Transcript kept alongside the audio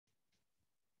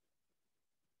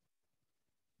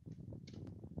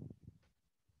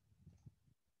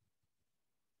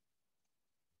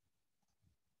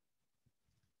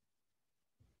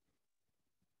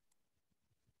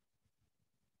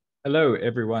Hello,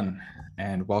 everyone,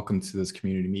 and welcome to this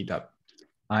community meetup.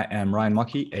 I am Ryan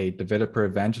Mockey, a developer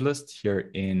evangelist here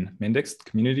in Mendix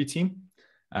community team.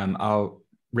 Our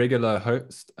regular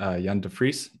host, Jan de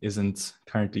Vries, isn't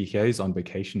currently here. He's on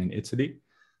vacation in Italy.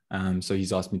 So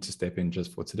he's asked me to step in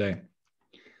just for today.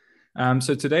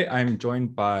 So today I'm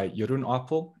joined by Jeroen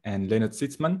Appel and Lennert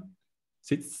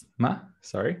Sietsma,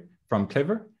 from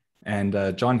Clever,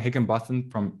 and John Higginbotham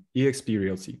from eXp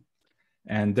Realty.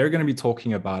 And they're going to be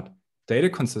talking about data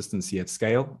consistency at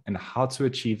scale and how they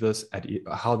achieve this at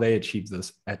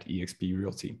eXp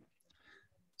Realty.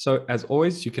 So as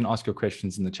always, you can ask your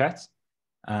questions in the chat.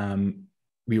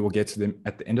 We will get to them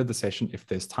at the end of the session if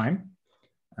there's time.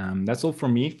 That's all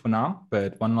from me for now,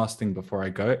 but one last thing before I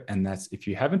go, and that's if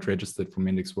you haven't registered for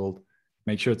Mendix World,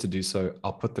 make sure to do so.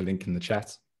 I'll put the link in the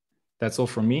chat. That's all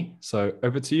from me. So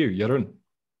over to you, Jeroen.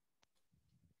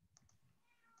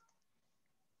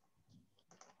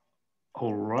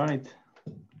 All right.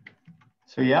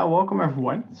 So yeah, welcome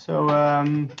everyone. So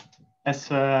thanks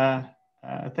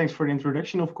for the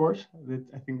introduction, of course.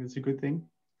 I think that's a good thing.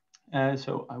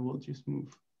 So I will just move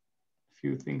a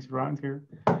few things around here.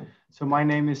 So my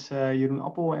name is Jeroen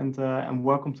Appel, and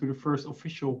welcome to the first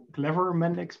official Clever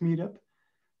Mendix meetup.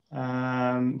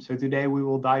 So today we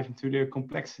will dive into the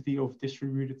complexity of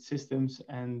distributed systems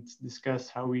and discuss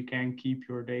how we can keep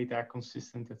your data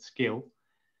consistent at scale.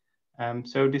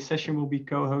 So this session will be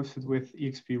co-hosted with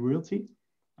eXp Realty,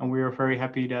 and we are very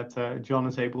happy that John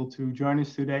is able to join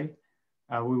us today.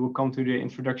 We will come to the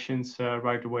introductions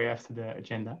right away after the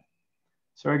agenda.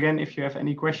 So again, if you have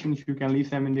any questions, you can leave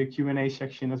them in the Q&A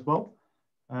section as well.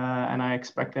 And I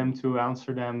expect them to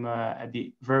answer them at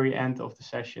the very end of the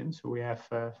session. So we have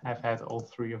had all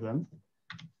three of them.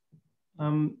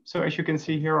 So as you can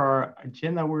see here, our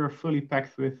agenda, we are fully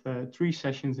packed with 3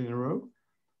 sessions in a row.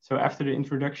 So after the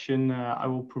introduction, I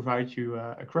will provide you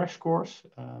a crash course.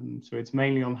 So it's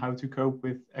mainly on how to cope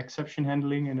with exception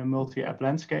handling in a multi-app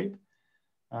landscape.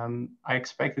 I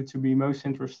expect it to be most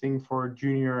interesting for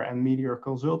junior and media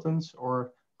consultants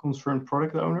or concerned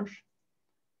product owners.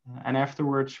 And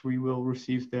afterwards, we will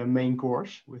receive the main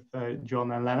course with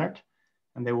John and Lennert,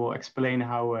 and they will explain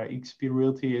how eXp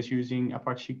Realty is using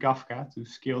Apache Kafka to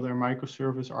scale their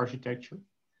microservice architecture.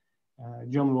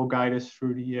 John will guide us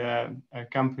through the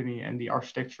company and the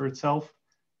architecture itself,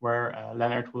 where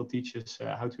Lennert will teach us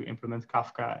how to implement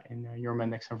Kafka in your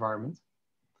Mendix environment.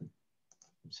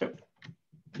 So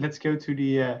let's go to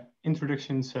the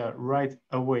introductions right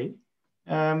away.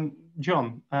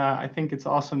 John, I think it's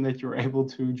awesome that you're able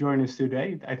to join us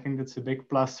today. I think that's a big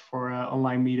plus for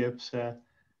online meetups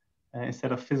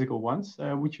instead of physical ones.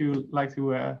 Would you like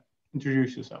to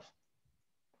introduce yourself?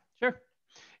 Sure.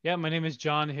 Yeah, my name is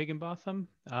John Higginbotham.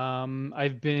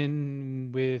 I've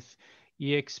been with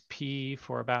eXp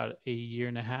for about 1.5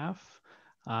 years.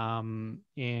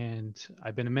 And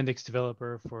I've been a Mendix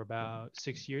developer for about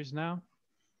 6 years now.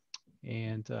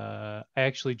 And I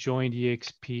actually joined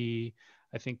eXp,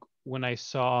 I think, when I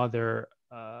saw their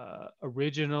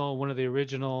one of the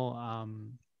original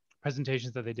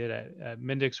presentations that they did at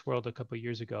Mendix World a couple of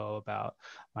years ago about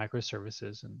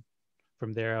microservices. And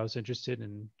from there, I was interested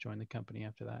and joined the company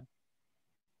after that.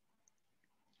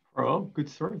 Oh, good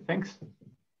story. Thanks.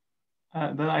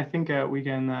 Then I think we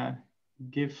can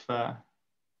give the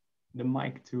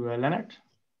mic to Lennert.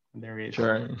 There he is.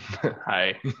 Sure.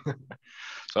 Hi.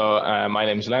 So my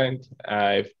name is Lennert.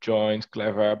 I've joined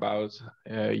Clever about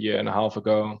 1.5 years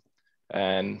ago.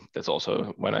 And that's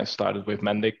also when I started with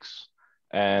Mendix.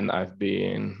 And I've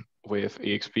been with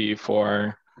eXp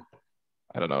for,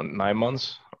 I don't know, 9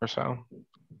 months or so.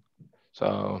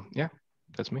 So yeah,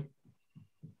 that's me.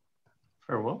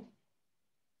 Very well.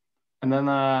 And then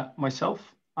myself,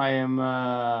 I am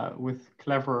with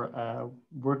Clever,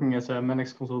 working as a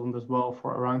Mendix consultant as well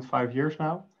for around 5 years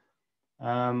now.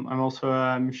 I'm also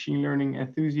a machine learning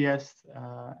enthusiast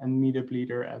and meetup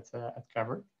leader at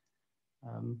Clever.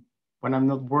 When I'm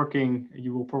not working,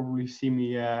 you will probably see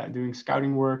me doing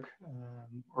scouting work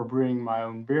or brewing my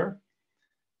own beer.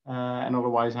 And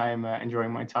otherwise, I am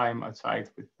enjoying my time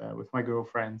outside with my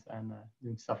girlfriend and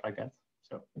doing stuff like that.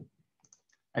 So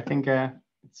I think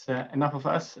it's enough of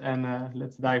us, and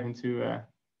let's dive into the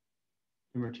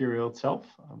material itself.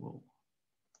 I will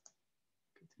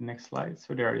get to the next slide.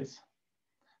 So there it is.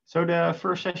 So the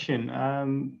first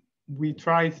session, we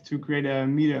tried to create a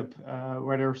meetup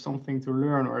where there's something to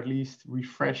learn, or at least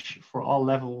refresh for all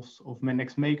levels of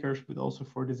Mendix makers, but also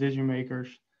for decision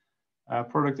makers,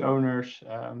 product owners.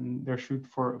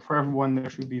 For everyone, there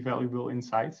should be valuable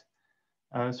insights.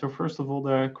 So first of all,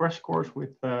 the crash course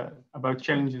with about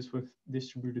challenges with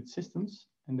distributed systems,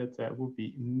 and that would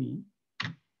be me.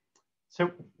 So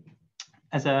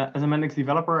as a Mendix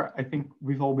developer, I think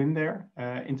we've all been there,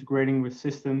 integrating with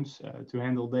systems to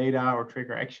handle data or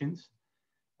trigger actions.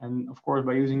 And of course,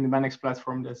 by using the Mendix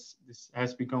platform, this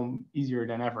has become easier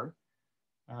than ever.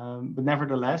 But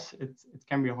nevertheless, it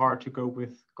can be hard to cope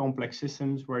with complex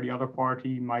systems where the other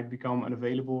party might become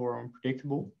unavailable or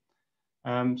unpredictable.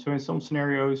 So in some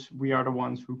scenarios, we are the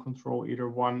ones who control either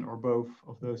one or both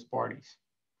of those parties.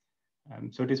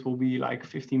 So this will be like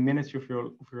 15 minutes of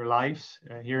your lives,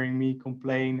 hearing me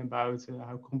complain about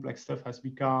how complex stuff has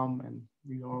become, and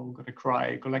we all gonna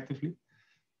cry collectively.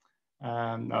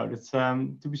 No, that's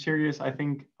to be serious. I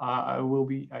think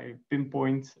I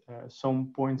pinpoint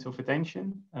some points of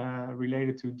attention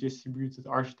related to distributed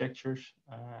architectures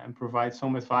and provide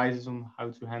some advices on how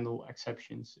to handle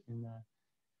exceptions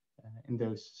in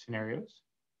those scenarios.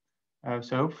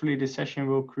 So hopefully this session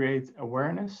will create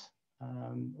awareness,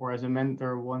 or as a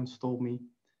mentor once told me,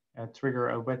 trigger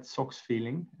a wet socks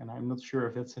feeling. And I'm not sure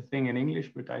if that's a thing in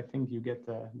English, but I think you get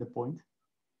the point.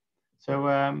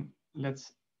 So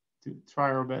let's try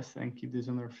our best and keep this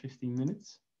under 15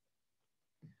 minutes.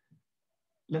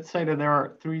 Let's say that there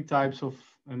are three types of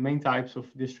main types of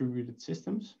distributed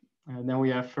systems. Then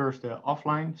we have first the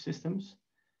offline systems.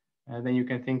 Then you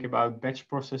can think about batch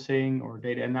processing or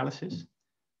data analysis.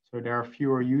 So there are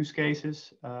fewer use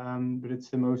cases, but it's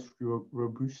the most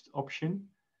robust option.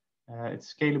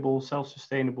 It's scalable,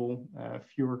 self-sustainable,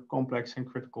 fewer complex and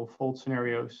critical fault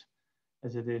scenarios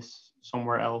as it is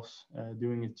somewhere else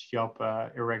doing its job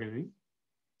irregularly.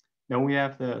 Then we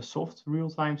have the soft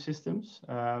real-time systems.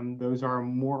 Those are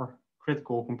more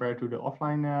critical compared to the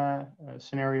offline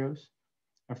scenarios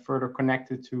and further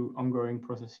connected to ongoing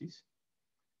processes.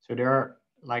 So they're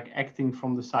like acting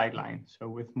from the sideline, so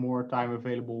with more time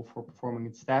available for performing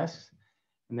its tasks.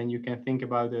 And then you can think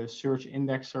about a search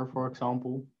indexer, for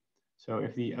example. So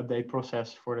if the update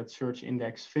process for that search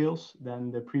index fails,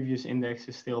 then the previous index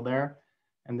is still there,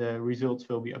 and the results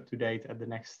will be up to date at the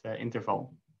next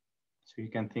interval. So you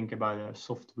can think about a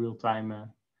soft real-time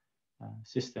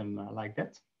system like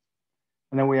that.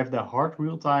 And then we have the hard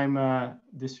real-time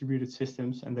distributed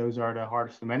systems, and those are the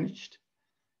hardest to manage.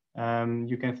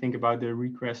 You can think about the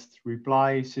request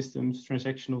reply systems,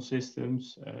 transactional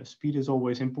systems. Speed is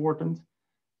always important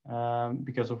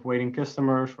because of waiting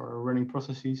customers or running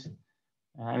processes.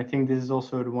 And I think this is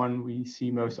also the one we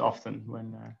see most often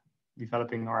when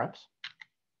developing our apps.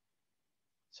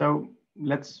 So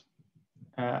let's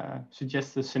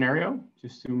suggest a scenario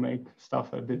just to make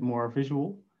stuff a bit more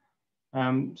visual.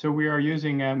 So we are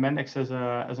using Mendix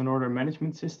as an order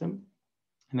management system.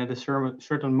 And at a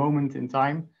certain moment in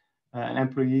time, an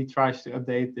employee tries to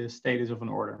update the status of an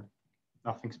order.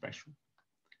 Nothing special.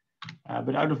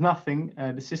 But out of nothing,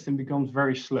 the system becomes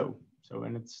very slow. So,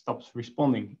 and it stops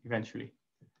responding eventually.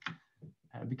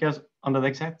 Because on that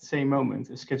exact same moment,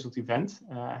 a scheduled event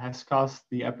has caused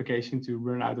the application to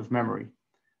run out of memory.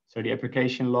 So the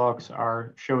application logs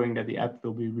are showing that the app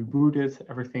will be rebooted,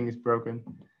 everything is broken.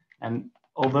 And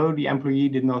although the employee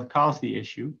did not cause the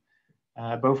issue,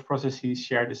 both processes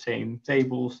share the same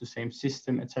tables, the same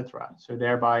system, etc. So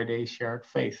thereby they shared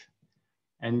faith.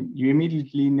 And you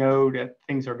immediately know that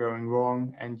things are going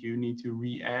wrong and you need to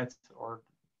re-add or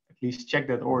at least check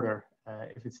that order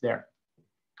if it's there.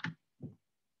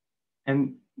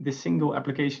 And this single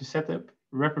application setup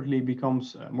rapidly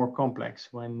becomes more complex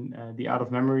when the out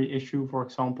of memory issue, for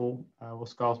example,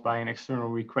 was caused by an external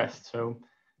request. So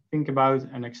think about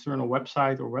an external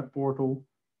website or web portal,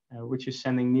 which is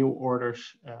sending new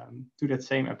orders to that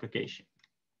same application.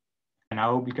 And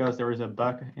now, because there is a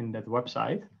bug in that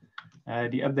website,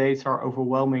 the updates are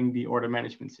overwhelming the order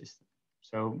management system.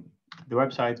 So the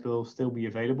website will still be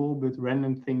available, but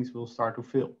random things will start to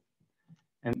fill.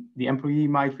 And the employee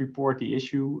might report the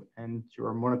issue and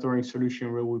your monitoring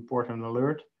solution will report an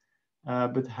alert.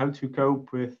 But how to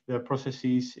cope with the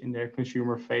processes in their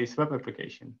consumer-faced web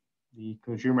application? The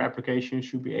consumer application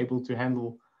should be able to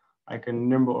handle like a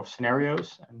number of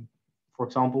scenarios. And for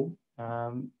example,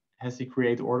 has the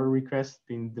create order request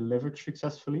been delivered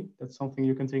successfully? That's something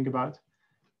you can think about.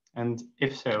 And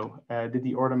if so, did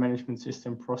the order management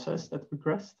system process that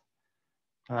request?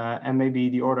 And maybe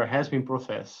the order has been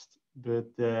processed,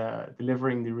 but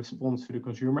delivering the response to the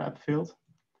consumer app failed.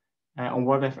 And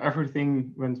what if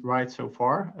everything went right so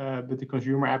far, but the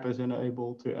consumer app is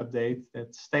unable to update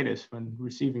that status when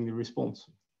receiving the response?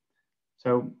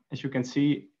 So as you can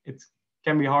see, it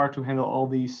can be hard to handle all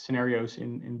these scenarios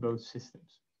in both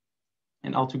systems.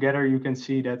 And altogether, you can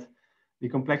see that the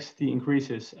complexity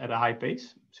increases at a high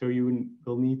pace. So you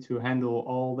will need to handle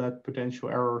all that potential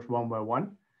errors one by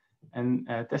one. And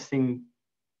testing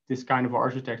this kind of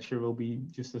architecture will be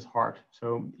just as hard.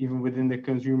 So even within the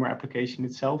consumer application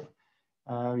itself,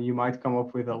 you might come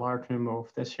up with a large number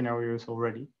of test scenarios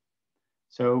already.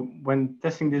 So when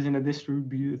testing this in a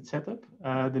distributed setup,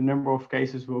 the number of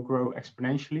cases will grow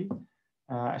exponentially,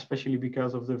 especially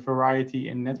because of the variety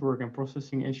in network and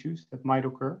processing issues that might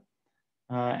occur.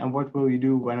 And what will you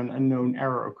do when an unknown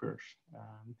error occurs?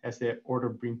 Has the order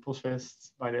been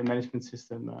processed by the management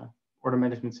system, order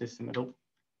management system at all?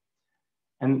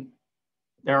 And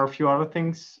there are a few other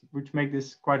things which make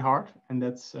this quite hard, and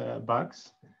that's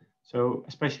bugs. So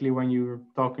especially when you're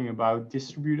talking about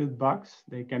distributed bugs,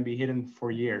 they can be hidden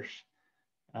for years.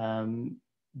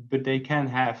 But they can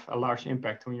have a large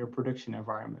impact on your production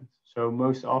environment. So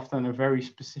most often a very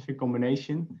specific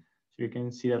combination, so you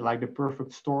can see that like the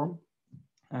perfect storm,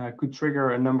 could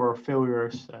trigger a number of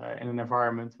failures in an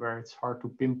environment where it's hard to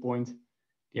pinpoint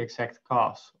the exact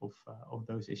cause of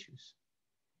those issues.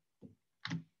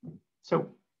 So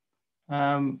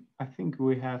I think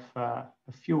we have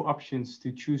a few options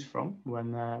to choose from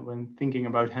when thinking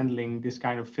about handling this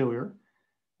kind of failure.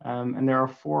 And there are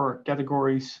 4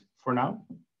 categories for now.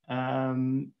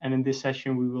 And in this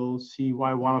session, we will see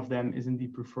why one of them isn't the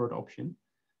preferred option.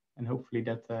 And hopefully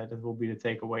that will be the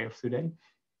takeaway of today.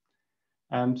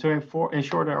 So in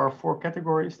short, there are 4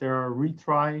 categories. There are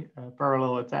retry,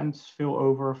 parallel attempts,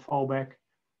 failover, fallback,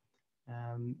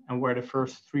 and where the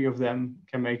first 3 of them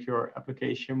can make your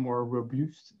application more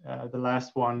robust, the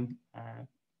last one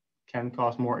can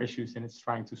cause more issues than it's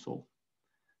trying to solve.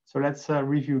 So let's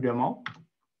review them all.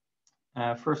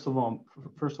 First of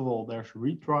all, there's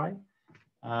retry.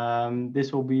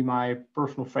 This will be my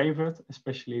personal favorite,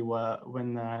 especially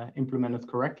when implemented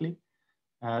correctly.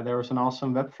 There is an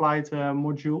awesome web flight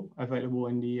module available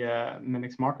in the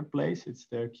Mendix marketplace. It's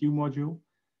the queue module.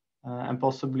 And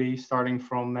possibly starting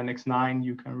from Mendix 9,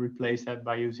 you can replace that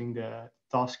by using the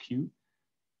task queue.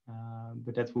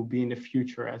 But that will be in the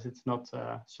future, as it's not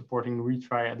supporting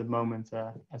retry at the moment,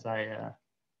 as I've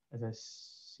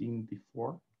seen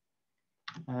before.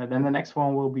 Then the next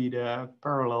one will be the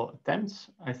parallel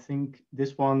attempts. I think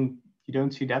this one you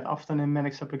don't see that often in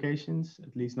Mendix applications,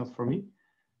 at least not for me.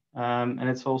 And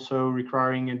it's also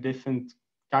requiring a different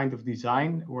kind of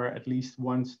design where at least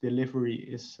once delivery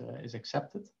is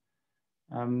accepted.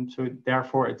 So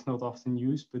therefore it's not often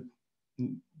used, but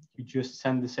you just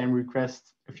send the same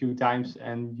request a few times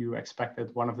and you expect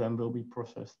that one of them will be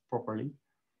processed properly,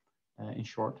 in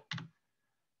short.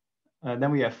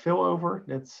 Then we have failover.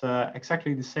 That's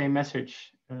exactly the same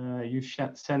message. You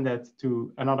send that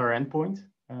to another endpoint.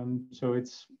 So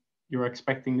you're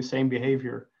expecting the same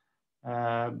behavior,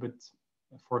 but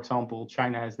for example,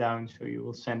 China is down, so you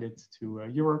will send it to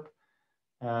Europe.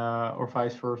 Or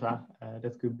vice versa.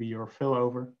 That could be your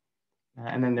failover.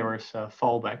 And then there is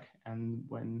fallback. And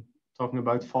when talking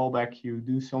about fallback, you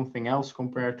do something else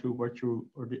compared to what you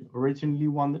originally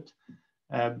wanted,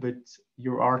 but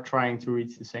you are trying to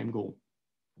reach the same goal.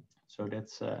 So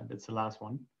that's the last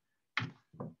one.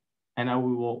 And now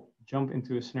we will jump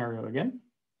into a scenario again,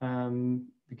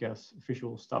 because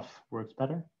visual stuff works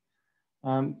better.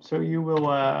 So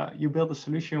you build a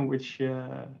solution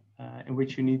in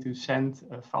which you need to send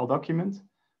a file document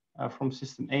from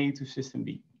system A to system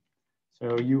B.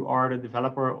 So you are the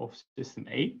developer of system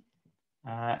A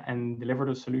and deliver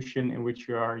the solution in which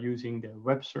you are using the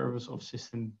web service of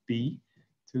system B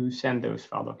to send those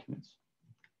file documents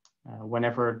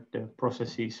whenever the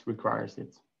processes requires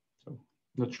it. So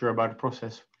not sure about the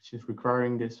process which is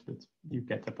requiring this, but you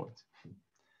get the point.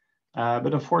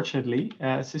 But unfortunately,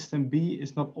 system B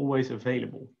is not always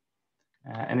available.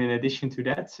 And in addition to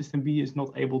that, system B is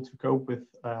not able to cope with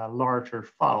larger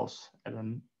files at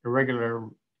an irregular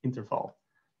interval.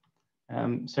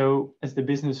 So as the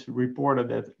business reported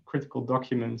that critical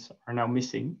documents are now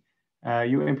missing,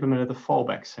 you implemented a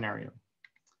fallback scenario.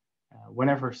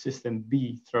 Whenever system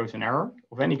B throws an error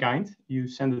of any kind, you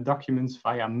send the documents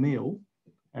via mail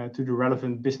to the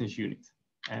relevant business unit.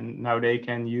 And now they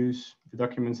can use the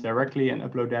documents directly and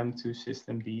upload them to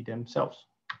system B themselves.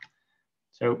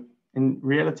 So in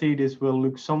reality, this will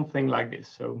look something like this.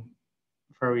 So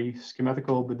very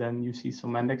schematical, but then you see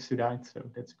some Mendix to that, so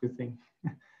that's a good thing.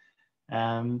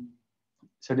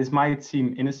 So this might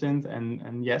seem innocent,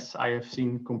 and yes, I have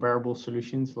seen comparable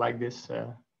solutions like this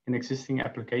in existing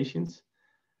applications.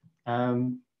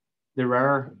 The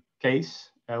rare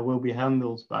case will be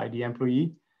handled by the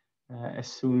employee as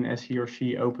soon as he or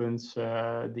she opens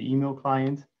the email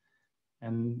client,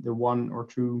 and the 1 or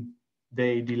 2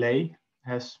 day delay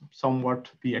has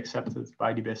somewhat be accepted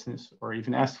by the business or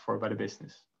even asked for by the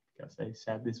business because they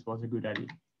said this was a good idea.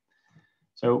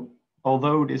 So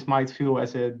although this might feel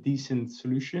as a decent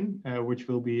solution, which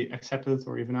will be accepted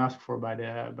or even asked for by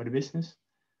the business,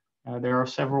 there are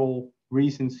several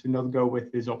reasons to not go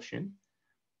with this option.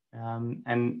 And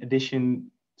in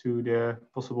addition to the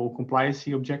possible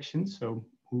compliancy objections, so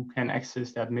who can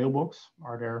access that mailbox?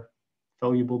 Are there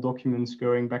valuable documents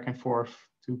going back and forth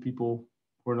to people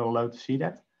who are not allowed to see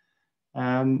that?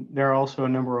 There are also a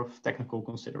number of technical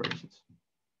considerations.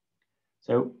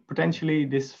 So potentially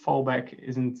this fallback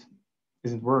isn't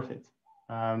worth it.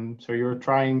 So you're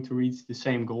trying to reach the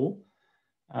same goal,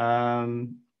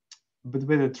 but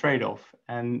with a trade-off.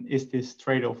 And is this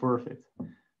trade-off worth it?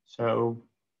 So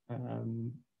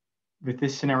with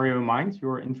this scenario in mind,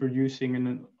 you're introducing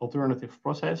an alternative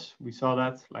process. We saw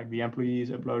that, like the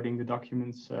employees uploading the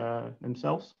documents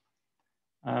themselves.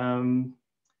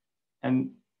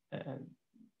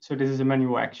 So this is a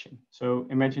manual action. So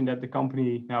imagine that the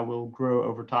company now will grow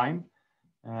over time.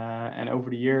 And over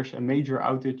the years, a major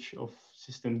outage of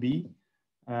system B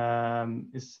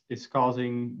is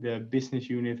causing the business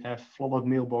unit have flooded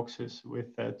mailboxes with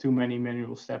too many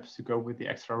manual steps to go with the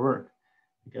extra work,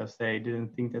 because they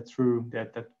didn't think that through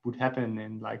that would happen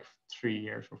in like 3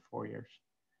 years or 4 years.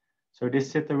 So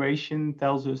this situation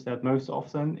tells us that most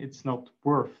often it's not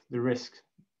worth the risk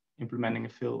implementing a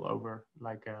failover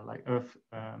like a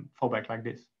fallback like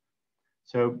this.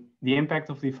 So the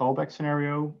impact of the fallback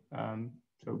scenario,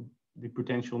 so the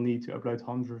potential need to upload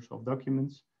hundreds of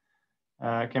documents,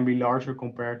 can be larger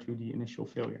compared to the initial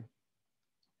failure.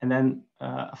 And then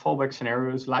a fallback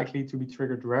scenario is likely to be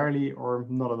triggered rarely or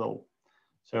not at all.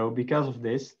 So because of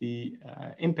this, the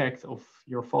impact of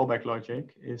your fallback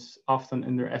logic is often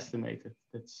underestimated.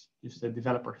 That's just a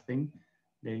developer thing.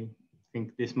 They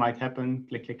think this might happen,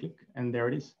 click, click, click, and there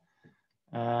it is.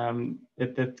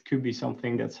 That could be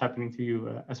something that's happening to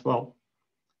you as well.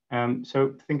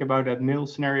 So think about that mail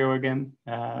scenario again.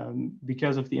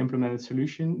 Because of the implemented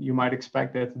solution, you might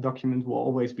expect that the document will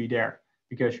always be there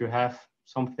because you have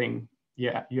something,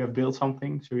 you have built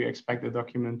something, so you expect the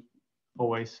document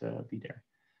always be there.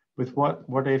 But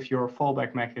what if your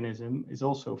fallback mechanism is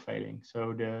also failing?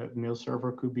 So the mail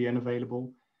server could be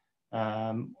unavailable,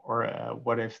 or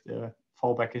what if the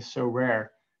fallback is so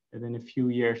rare that in a few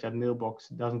years that mailbox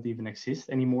doesn't even exist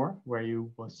anymore where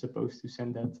you was supposed to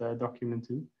send that document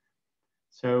to.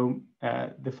 So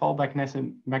the fallback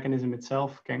mechanism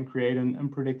itself can create an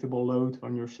unpredictable load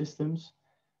on your systems.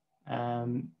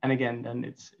 And again, then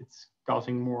it's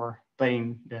causing more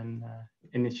pain than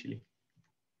initially.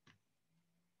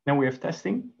 Then we have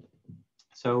testing.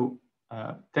 So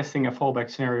testing a fallback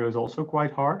scenario is also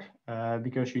quite hard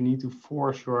because you need to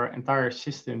force your entire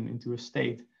system into a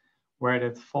state where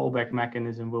that fallback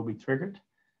mechanism will be triggered.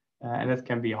 And that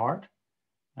can be hard.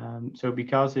 So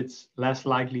because it's less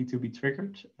likely to be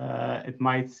triggered, it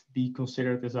might be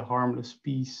considered as a harmless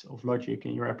piece of logic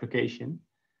in your application.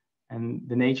 And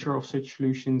the nature of such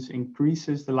solutions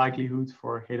increases the likelihood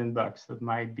for hidden bugs that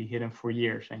might be hidden for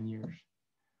years and years.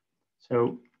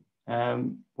 So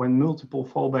when multiple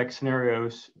fallback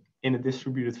scenarios in a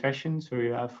distributed fashion, so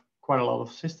you have quite a lot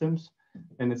of systems,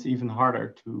 then it's even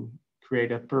harder to create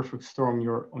that perfect storm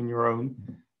on your own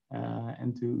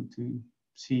and to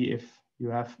see if you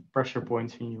have pressure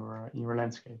points in your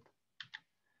landscape.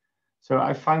 So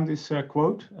I found this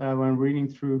quote when reading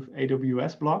through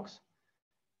AWS blogs.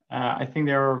 I think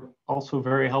they are also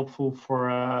very helpful for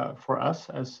us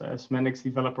as Mendix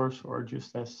developers or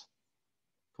just as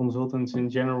consultants in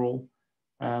general.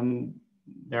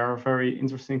 There are very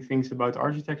interesting things about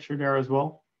architecture there as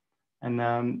well. And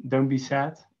don't be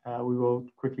sad. We will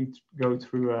quickly go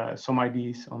through some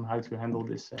ideas on how to handle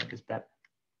this better.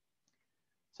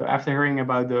 So after hearing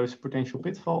about those potential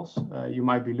pitfalls, you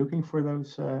might be looking for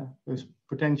those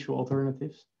potential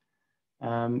alternatives.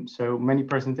 So many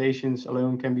presentations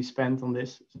alone can be spent on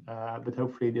this, but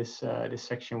hopefully this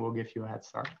section will give you a head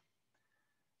start.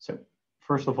 So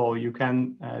first of all, you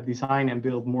can design and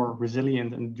build more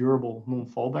resilient and durable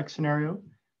non-fallback scenario.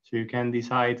 So you can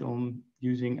decide on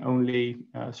using only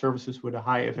services with a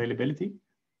high availability.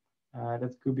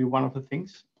 That could be one of the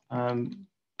things.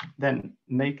 Then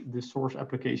make the source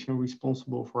application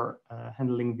responsible for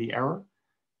handling the error.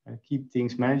 Keep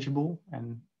things manageable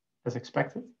and as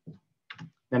expected.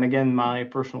 Then again, my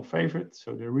personal favorite,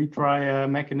 so the retry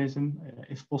mechanism,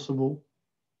 if possible.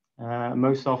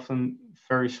 Most often,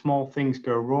 very small things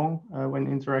go wrong when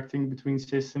interacting between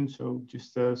systems. So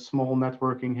just a small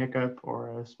networking hiccup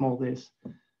or a small this.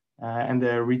 And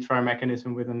the retry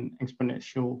mechanism with an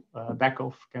exponential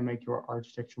backoff can make your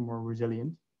architecture more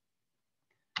resilient.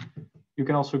 You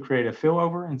can also create a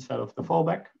failover instead of the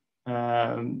fallback.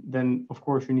 then of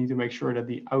course you need to make sure that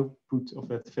the output of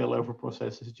that failover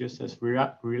process is just as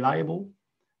reliable,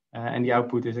 and the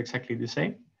output is exactly the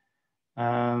same.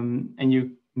 And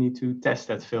you need to test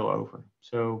that failover.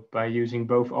 So by using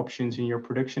both options in your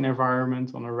production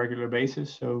environment on a regular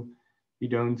basis, so you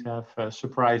don't have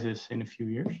surprises in a few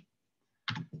years.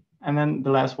 And then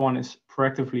the last one is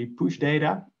proactively push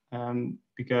data,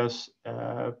 because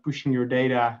pushing your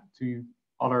data to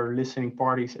other listening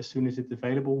parties as soon as it's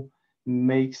available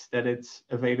makes that it's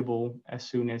available as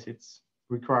soon as it's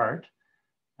required.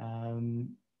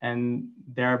 And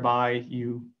thereby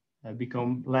you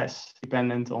become less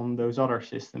dependent on those other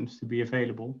systems to be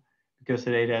available because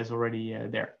the data is already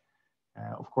there.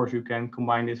 Of course, you can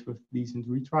combine this with decent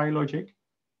retry logic.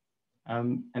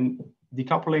 And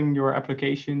decoupling your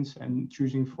applications and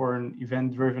choosing for an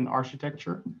event-driven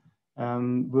architecture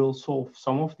will solve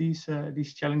some of these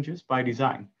challenges by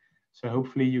design. So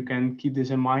hopefully you can keep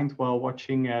this in mind while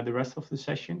watching the rest of the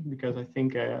session, because I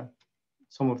think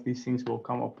some of these things will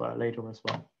come up later as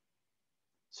well.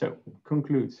 So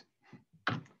conclude.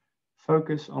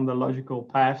 Focus on the logical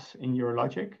paths in your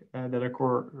logic that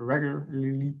occur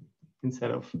regularly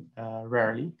instead of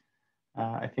rarely.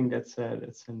 I think that's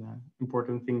an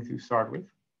important thing to start with.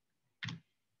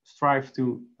 Strive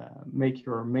to make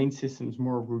your main systems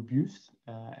more robust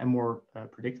and more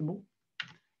predictable.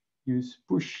 Use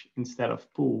push instead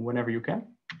of pull whenever you can.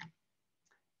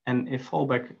 And if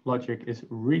fallback logic is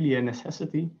really a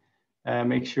necessity,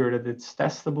 make sure that it's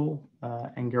testable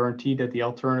and guarantee that the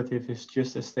alternative is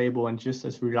just as stable and just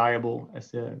as reliable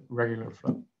as the regular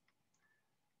flow.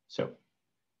 So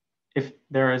if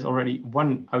there is already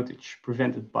one outage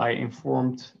prevented by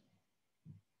informed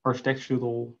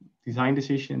architectural design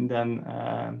decision,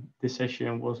 then this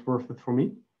session was worth it for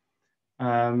me.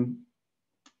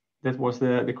 That was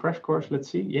the crash course. Let's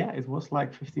see. Yeah, it was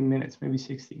like 15 minutes, maybe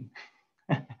 16.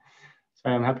 So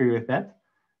I'm happy with that.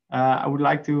 I would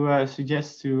like to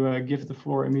suggest to give the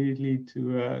floor immediately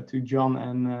to Jon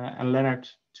and Lennert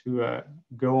to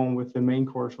go on with the main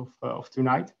course of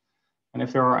tonight. And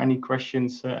if there are any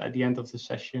questions at the end of the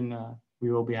session,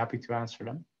 we will be happy to answer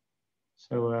them.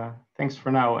 So thanks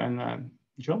for now. And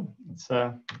Jon, it's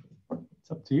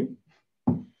up to you.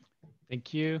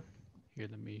 Thank you. Here,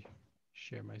 let me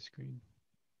share my screen.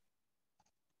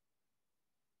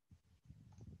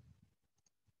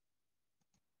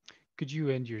 Could you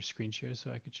end your screen share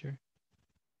so I could share?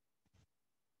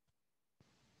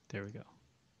 There we go.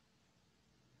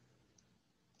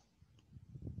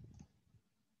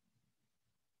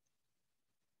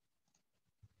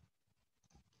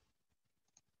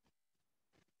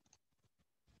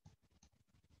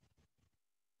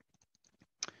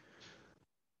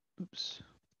 Oops.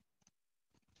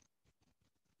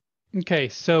 Okay,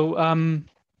 so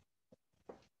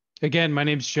again, my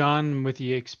name's Jon. I'm with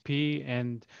eXp,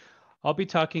 and I'll be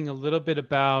talking a little bit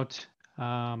about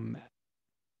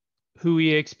who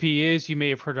eXp is. You may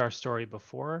have heard our story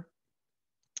before,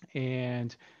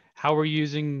 and how we're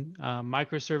using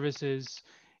microservices,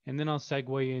 and then I'll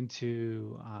segue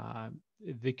into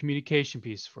the communication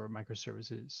piece for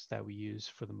microservices that we use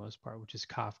for the most part, which is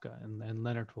Kafka, and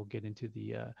Lennert will get into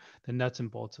the nuts and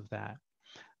bolts of that.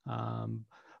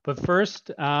 But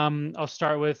first, I'll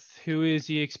start with who is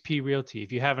eXp Realty.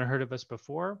 If you haven't heard of us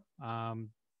before,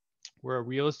 we're a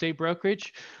real estate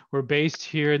brokerage. We're based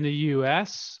here in the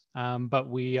US, but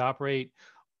we operate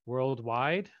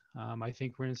worldwide. I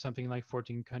think we're in something like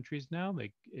 14 countries now.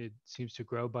 Like, it seems to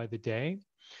grow by the day.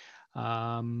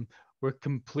 We're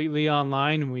completely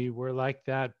online. We were like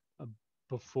that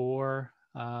before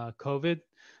COVID,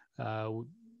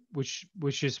 which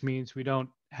just means we don't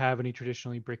have any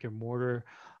traditionally brick and mortar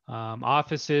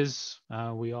offices.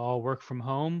 We all work from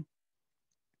home.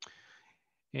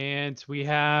 And we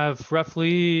have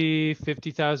roughly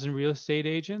 50,000 real estate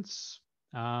agents.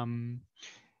 And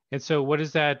so what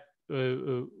does that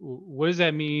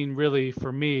mean really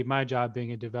for me, my job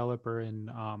being a developer and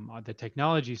on the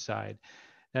technology side?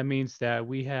 That means that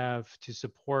we have to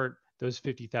support those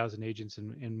 50,000 agents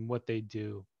in what they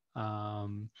do.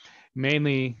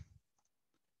 Mainly,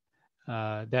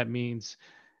 that means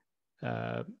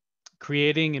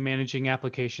creating and managing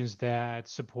applications that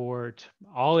support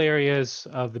all areas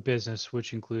of the business,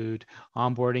 which include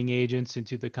onboarding agents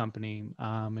into the company,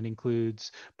 and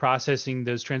includes processing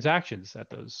those transactions that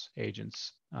those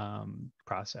agents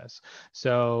process.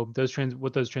 So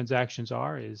what those transactions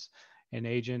are is an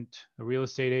agent, a real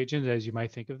estate agent, as you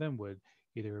might think of them, would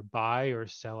either buy or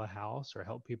sell a house or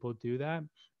help people do that.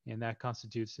 And that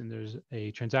constitutes, and there's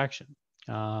a transaction.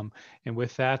 And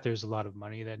with that, there's a lot of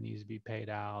money that needs to be paid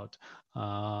out,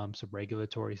 some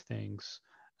regulatory things,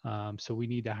 So we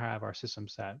need to have our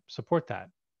systems that support that.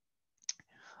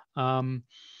 And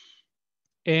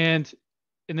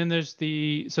then there's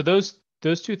so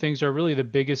those two things are really the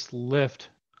biggest lift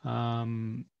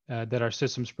that our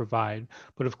systems provide.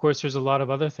 But of course, there's a lot of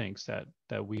other things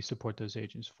that we support those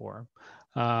agents for.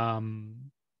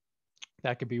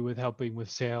 That could be with helping with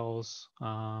sales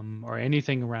or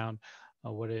anything around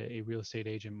what a real estate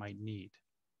agent might need.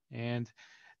 And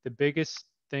the biggest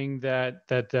thing that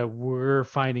we're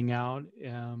finding out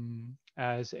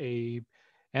as a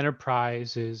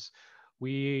enterprise is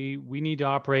we need to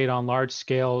operate on large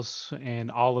scales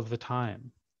and all of the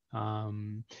time.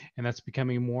 And that's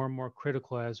becoming more and more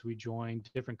critical as we join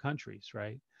different countries,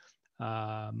 right?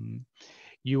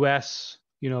 US,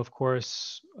 of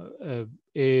course,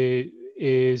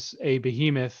 is a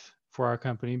behemoth for our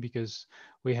company because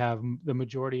we have the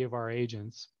majority of our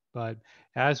agents. But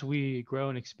as we grow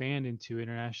and expand into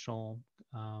international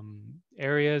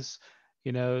areas,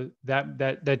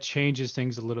 that changes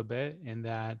things a little bit, in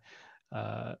that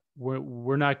we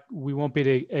won't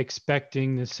be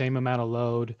expecting the same amount of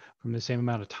load from the same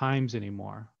amount of times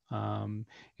anymore, and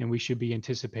we should be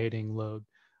anticipating load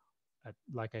at,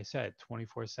 like I said,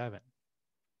 24/7.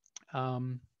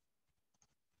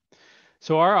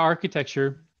 So our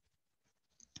architecture,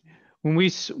 when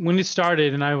it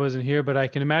started, and I wasn't here, but I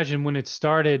can imagine when it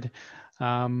started,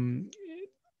 eXp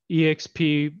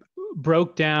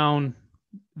broke down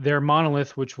their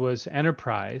monolith, which was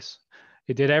enterprise.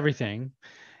 It did everything,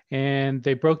 and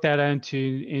they broke that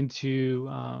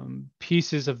into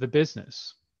pieces of the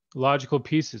business, logical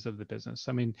pieces of the business.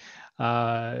 I mean,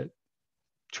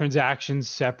 transactions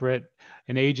separate,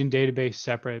 an agent database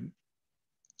separate,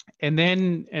 and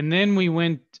then we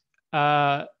went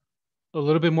a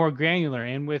little bit more granular.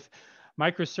 And with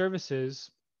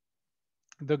microservices,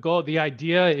 the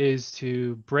idea is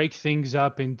to break things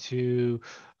up into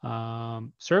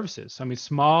services. I mean,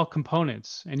 small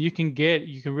components, and you can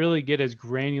really get as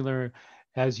granular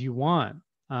as you want.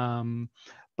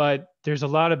 But there's a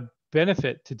lot of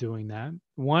benefit to doing that.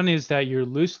 One is that you're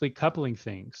loosely coupling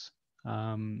things,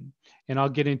 and I'll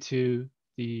get into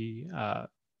the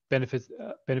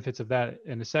benefits of that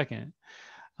in a second.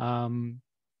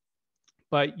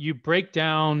 But you break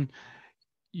down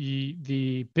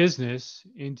the business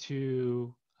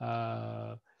into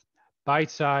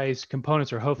bite-sized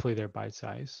components, or hopefully they're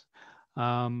bite-sized.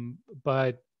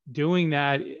 But doing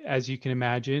that, as you can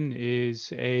imagine, is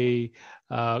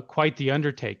quite the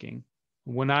undertaking.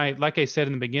 Like I said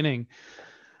in the beginning,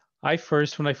 when I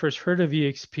first heard of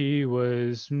eXp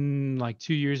was like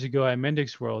 2 years ago at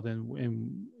Mendix World,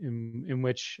 in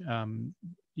which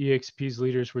eXp's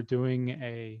leaders were doing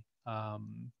an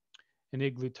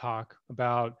igloo talk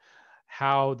about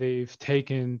how they've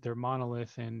taken their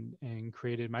monolith and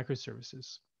created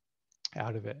microservices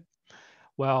out of it.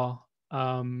 Well,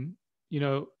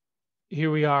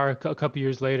 here we are a couple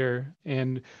years later,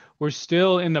 and we're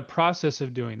still in the process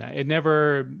of doing that.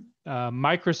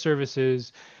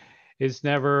 Microservices is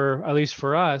never, at least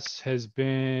for us, has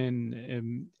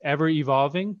been ever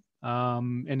evolving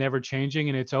and ever changing,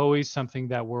 and it's always something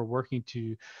that we're working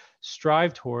to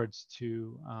strive towards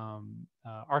to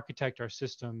architect our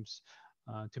systems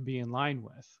to be in line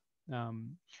with.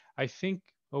 I think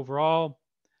overall,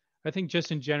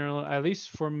 just in general, at least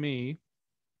for me,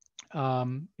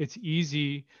 it's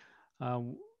easy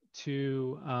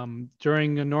to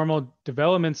during a normal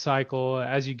development cycle,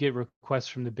 as you get requests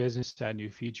from the business to add new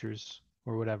features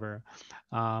or whatever,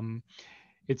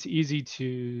 it's easy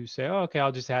to say, oh, okay,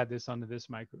 I'll just add this onto this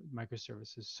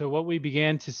microservices. So what we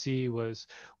began to see was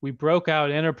we broke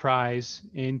out enterprise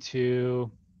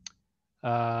into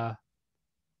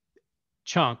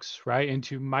chunks, right,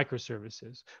 into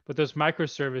microservices. But those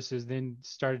microservices then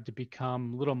started to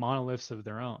become little monoliths of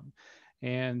their own.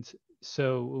 And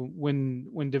so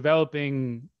when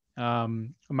developing a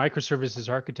microservices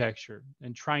architecture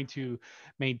and trying to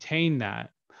maintain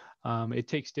that, it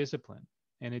takes discipline.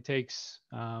 And it takes,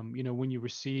 when you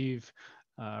receive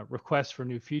requests for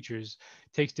new features,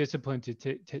 it takes discipline to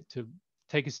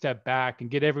take a step back and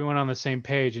get everyone on the same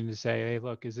page and to say, hey,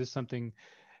 look, is this something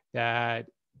that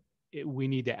we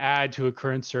need to add to a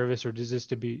current service, or does this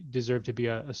deserve to be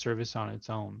a service on its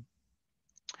own?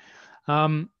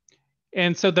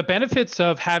 And so the benefits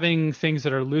of having things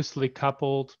that are loosely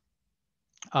coupled,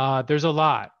 there's a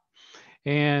lot.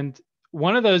 And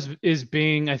one of those is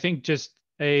being, I think, just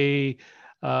a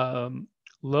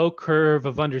low curve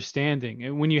of understanding.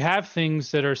 And when you have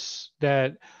things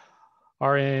that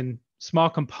are in small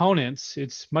components,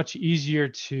 it's much easier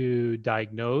to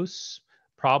diagnose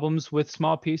problems with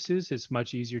small pieces. It's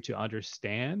much easier to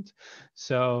understand.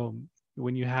 So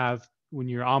when you have when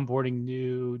you're onboarding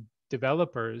new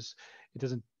developers,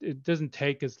 it doesn't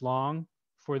take as long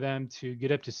for them to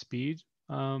get up to speed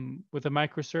with a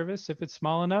microservice if it's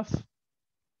small enough,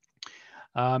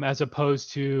 as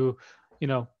opposed to,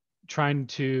 trying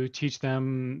to teach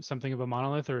them something of a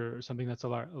monolith or something that's a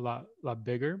lot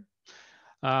bigger.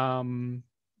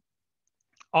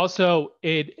 Also,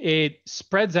 it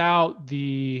spreads out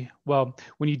when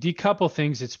you decouple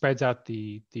things, it spreads out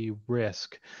the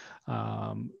risk.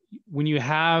 When you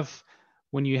have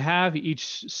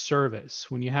each service,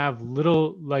 when you have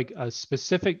little, like a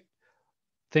specific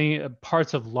thing,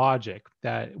 parts of logic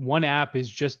that one app is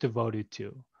just devoted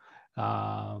to,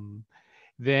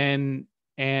 then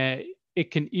it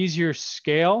can easier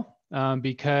scale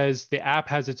because the app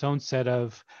has its own set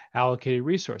of allocated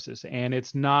resources, and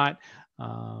it's not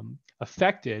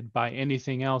affected by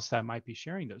anything else that might be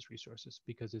sharing those resources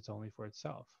because it's only for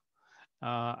itself.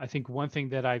 I think one thing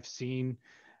that I've seen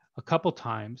a couple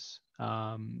times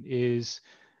is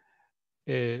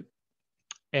an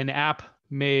app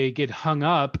may get hung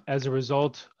up as a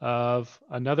result of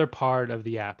another part of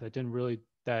the app that didn't really,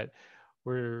 if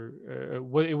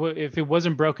it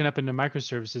wasn't broken up into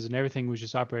microservices and everything was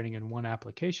just operating in one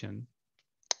application,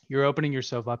 you're opening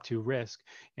yourself up to risk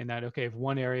in that, okay, if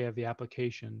one area of the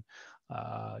application,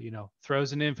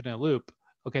 throws an infinite loop,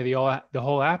 okay, the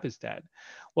whole app is dead.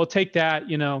 Well, take that,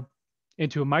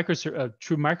 into a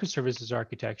true microservices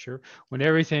architecture, when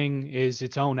everything is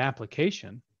its own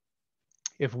application.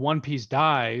 If one piece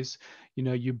dies,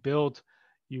 you build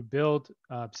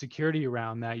security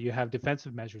around that. You have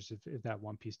defensive measures if that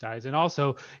one piece dies, and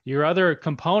also your other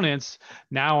components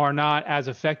now are not as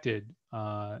affected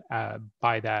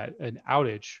by that an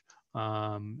outage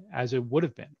as it would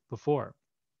have been before.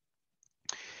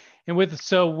 And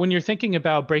so when you're thinking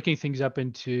about breaking things up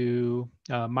into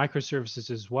microservices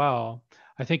as well,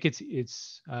 I think it's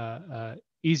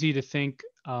easy to think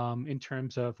in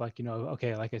terms of, like,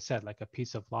 okay, like I said, like a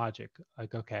piece of logic,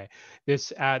 like, okay,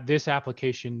 this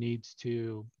application needs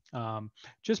to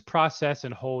just process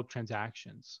and hold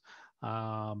transactions.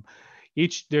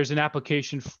 There's an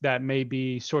application that may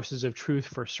be sources of truth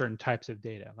for certain types of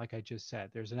data. Like I just said,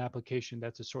 there's an application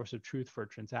that's a source of truth for a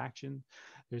transaction.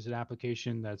 There's an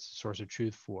application that's a source of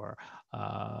truth for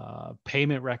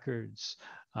payment records,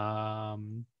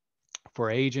 for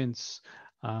agents.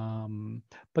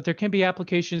 But there can be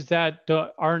applications that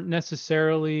don't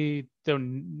necessarily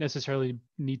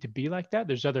need to be like that.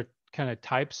 There's other kind of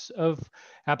types of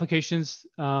applications.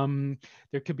 There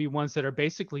could be ones that are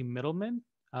basically middlemen.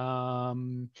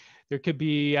 There could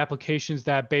be applications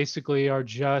that basically are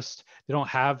just, they don't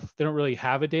really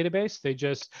have a database. They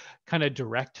just kind of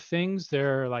direct things.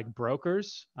 They're like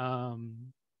brokers. All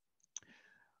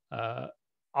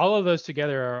of those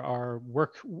together are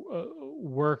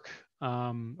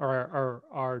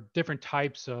different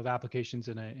types of applications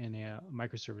in a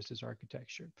microservices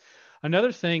architecture.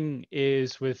 Another thing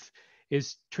is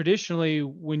traditionally,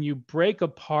 when you break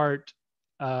apart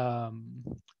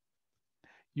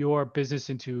your business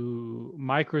into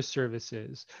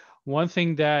microservices, one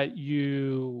thing that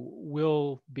you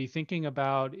will be thinking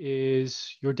about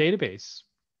is your database.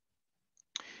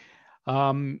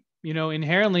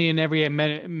 Inherently in every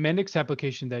Mendix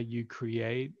application that you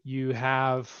create, you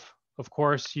have, of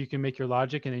course, you can make your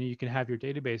logic and then you can have your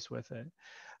database with it.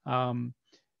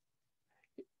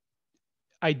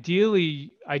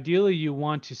 Ideally, you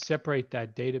want to separate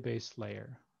that database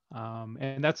layer.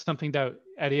 And that's something that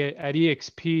at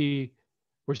eXp,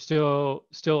 we're still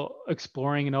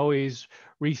exploring and always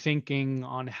rethinking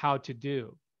on how to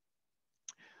do.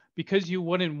 Because you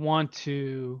wouldn't want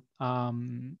to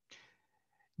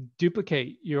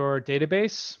duplicate your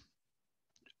database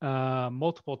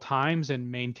multiple times and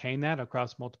maintain that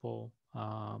across multiple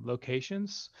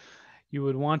locations. You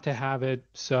would want to have it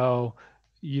so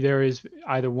there is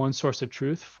either one source of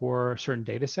truth for certain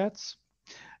data sets,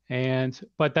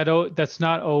 but that's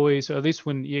not always, or at least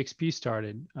when eXp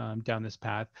started down this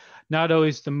path, not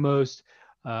always the most,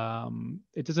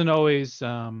 it doesn't always,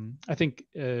 I think,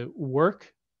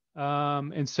 work.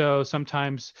 And so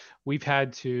sometimes we've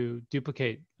had to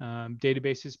duplicate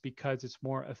databases because it's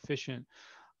more efficient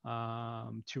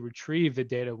to retrieve the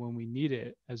data when we need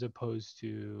it, as opposed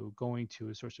to going to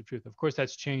a source of truth. Of course,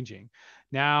 that's changing.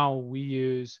 Now we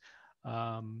use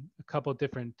a couple of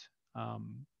different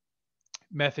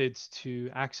methods to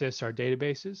access our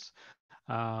databases.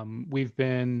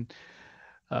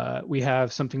 We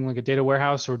have something like a data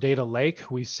warehouse or data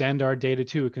lake. We send our data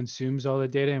to, it consumes all the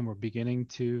data, and we're beginning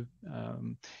to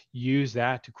use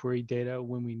that to query data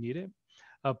when we need it.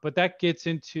 But that gets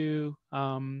into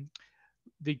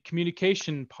the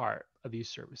communication part of these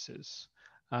services.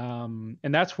 And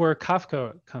that's where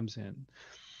Kafka comes in.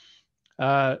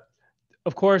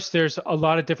 Of course, there's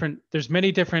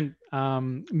many different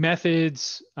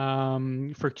methods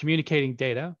for communicating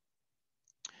data.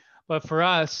 But for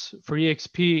us, for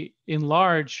eXp, in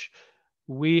large,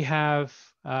 we have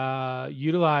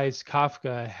utilized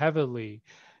Kafka heavily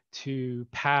to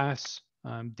pass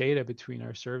data between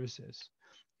our services.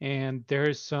 And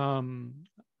there's some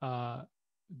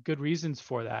good reasons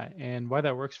for that. And why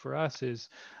that works for us is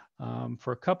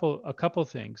for a couple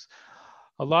things.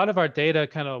 A lot of our data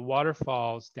kind of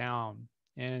waterfalls down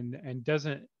and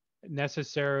doesn't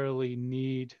necessarily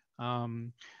need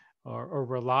or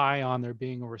rely on there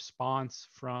being a response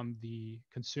from the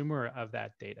consumer of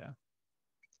that data.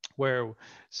 I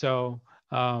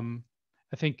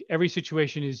think every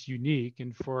situation is unique,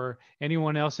 and for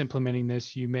anyone else implementing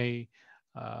this, you may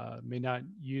not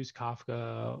use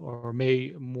Kafka or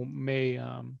may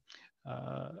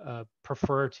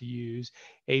prefer to use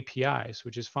APIs,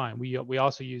 which is fine. We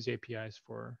also use APIs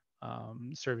for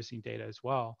servicing data as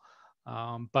well,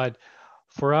 but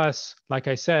for us, like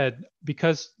I said,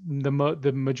 because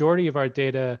the majority of our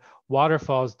data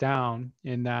waterfalls down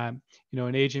in that,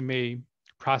 an agent may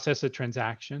process a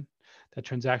transaction, that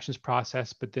transaction is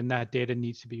processed, but then that data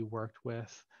needs to be worked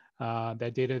with.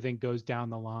 That data then goes down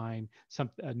the line.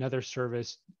 Another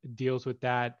service deals with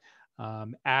that,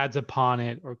 adds upon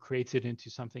it or creates it into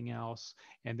something else.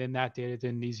 And then that data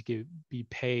then needs to be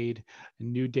paid.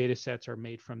 And new data sets are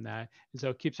made from that. And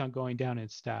so it keeps on going down in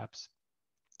steps.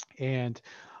 And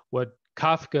what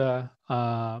Kafka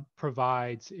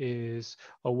provides is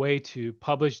a way to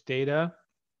publish data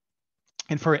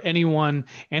and for any one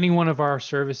of our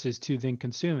services to then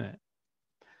consume it.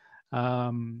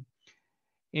 And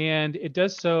it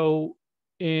does so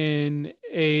in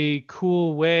a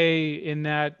cool way in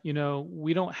that,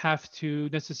 we don't have to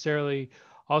necessarily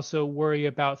also worry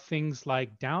about things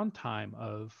like downtime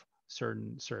of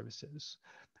certain services,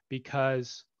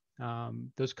 because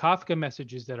those Kafka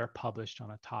messages that are published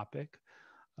on a topic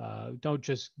don't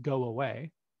just go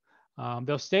away.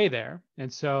 They'll stay there.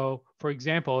 And so, for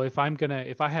example, if I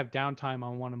have downtime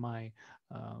on one of my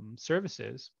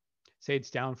services, say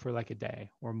it's down for like a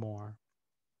day or more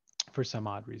for some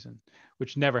odd reason,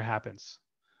 which never happens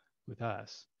with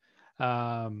us.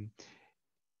 And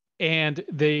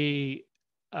the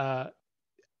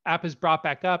app is brought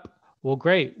back up. Well,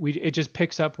 great. It just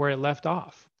picks up where it left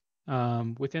off.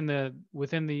 Within the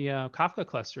Kafka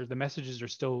cluster, the messages are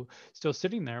still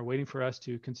sitting there waiting for us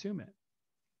to consume it.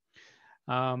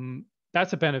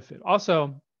 That's a benefit.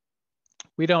 Also,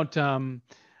 we don't you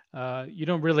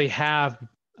don't really have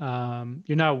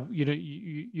you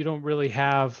don't really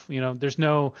have, there's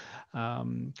no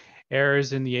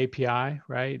errors in the API,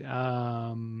 right?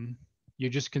 You're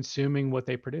just consuming what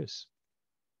they produce.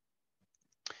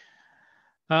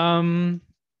 So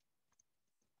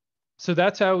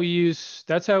that's how we use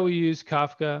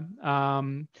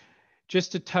Kafka.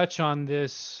 Just to touch on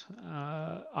this,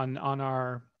 on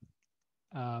our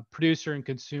producer and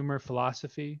consumer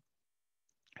philosophy,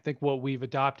 I think what we've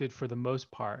adopted for the most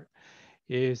part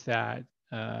is that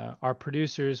our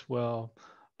producers will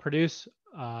produce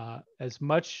as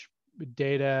much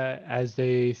data as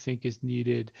they think is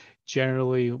needed,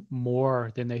 generally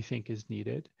more than they think is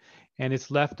needed. And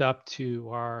it's left up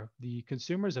to the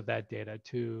consumers of that data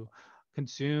to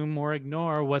consume or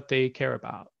ignore what they care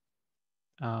about.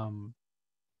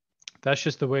 That's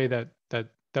just the way that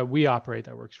we operate.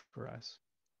 That works for us.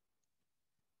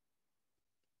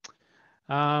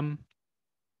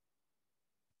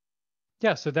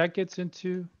 Yeah, so that gets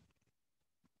into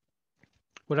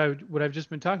what I've just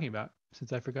been talking about,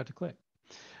 since I forgot to click.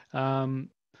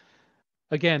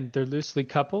 Again, they're loosely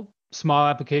coupled. Small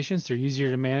applications, they're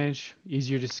easier to manage,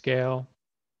 easier to scale.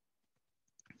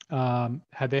 They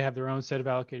have their own set of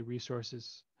allocated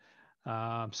resources.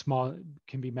 Small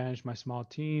can be managed by small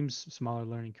teams, smaller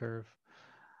learning curve.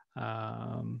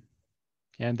 And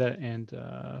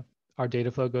our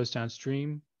data flow goes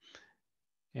downstream.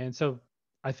 And so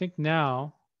I think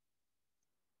now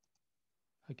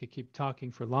I could keep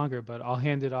talking for longer, but I'll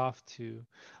hand it off to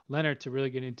Lennert to really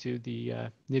get into the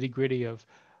nitty-gritty of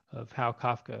how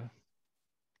Kafka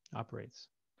operates.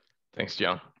 Thanks,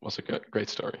 Jon. Was a great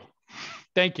story.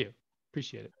 Thank you.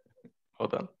 Appreciate it. Well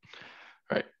done.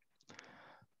 All right.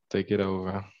 Take it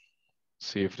over.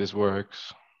 See if this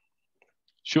works.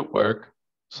 Should work.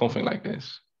 Something like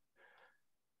this.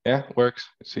 Yeah, works.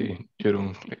 See, you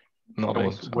don't click.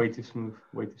 Nodding. Way too smooth.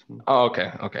 Way too smooth. Oh,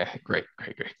 okay. Great.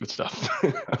 Good stuff.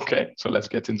 Okay, so let's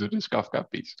get into this Kafka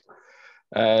piece.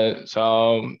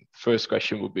 So first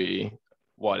question would be,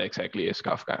 what exactly is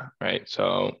Kafka, right?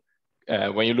 So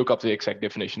when you look up the exact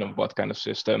definition of what kind of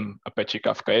system Apache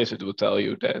Kafka is, it will tell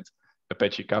you that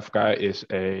Apache Kafka is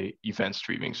a event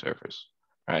streaming service,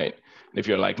 right? And if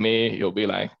you're like me, you'll be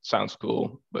like, sounds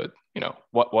cool, but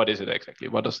what is it exactly?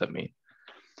 What does that mean?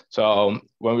 So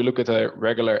when we look at a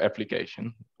regular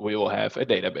application, we will have a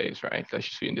database, right? As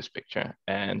you see in this picture.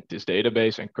 And this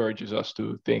database encourages us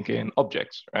to think in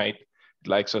objects, right? It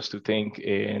likes us to think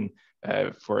in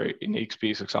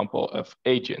eXp's example of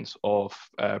agents, of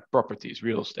properties,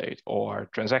 real estate, or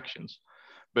transactions.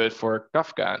 But for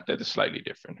Kafka, that is slightly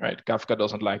different, right? Kafka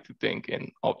doesn't like to think in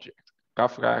objects.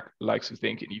 Kafka likes to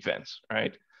think in events,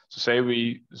 right? So say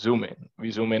we zoom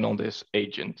in on this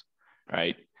agent,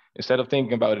 right? Instead of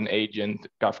thinking about an agent,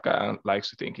 Kafka likes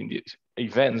to think in the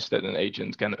events that an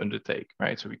agent can undertake,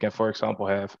 right? So we can, for example,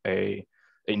 have a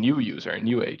new user, a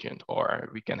new agent, or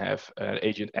we can have an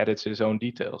agent edits his own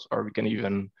details, or we can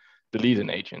even delete an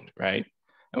agent, right?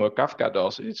 And what Kafka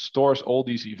does, it stores all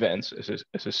these events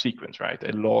as a sequence, right?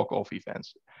 A log of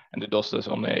events. And it does this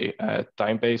on a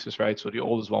time basis, right? So the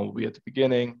oldest one will be at the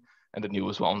beginning and the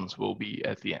newest ones will be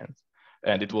at the end.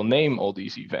 And it will name all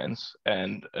these events,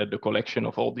 and the collection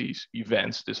of all these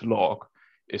events, this log,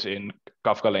 is in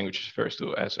Kafka language refers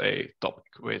to as a topic,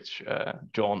 which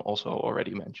John also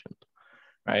already mentioned,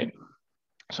 right?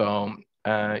 So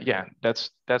yeah, that's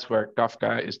where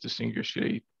Kafka is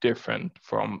distinctly different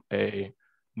from a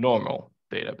normal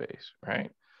database, right?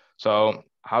 So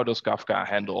how does Kafka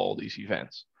handle all these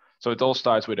events? So it all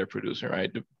starts with a producer,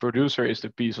 right? The producer is the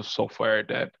piece of software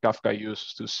that Kafka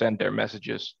uses to send their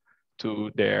messages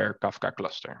to their Kafka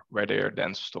cluster, where they are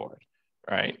then stored,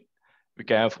 right? We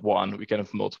can have one, we can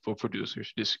have multiple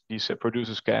producers. These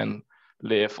producers can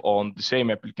live on the same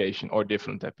application or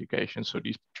different applications. So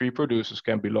these 3 producers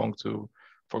can belong to,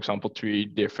 for example, 3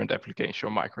 different applications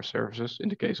or microservices in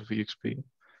the case of eXp.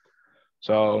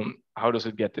 So how does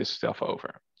it get this stuff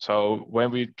over? So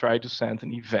when we try to send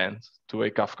an event to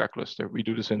a Kafka cluster, we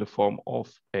do this in the form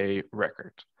of a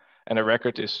record. And a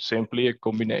record is simply a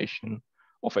combination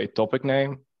of a topic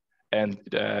name and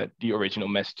the original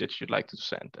message that you'd like to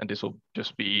send. And this will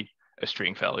just be a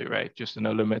string value, right? Just an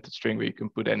unlimited string where you can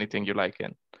put anything you like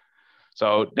in.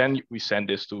 So then we send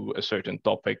this to a certain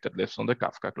topic that lives on the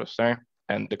Kafka cluster.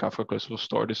 And the Kafka cluster will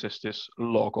store this as this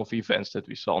log of events that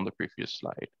we saw on the previous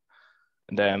slide.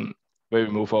 And then when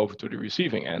we move over to the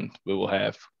receiving end, we will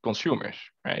have consumers,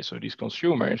 right? So these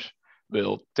consumers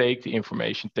will take the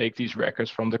information, take these records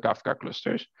from the Kafka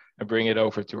clusters and bring it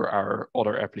over to our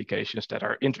other applications that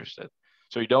are interested.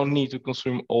 So you don't need to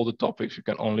consume all the topics. You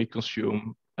can only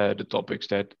consume the topics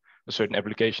that a certain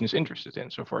application is interested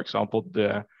in. So for example,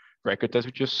 the record that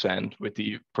we just sent with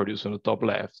the producer on the top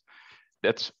left,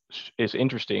 that is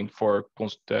interesting for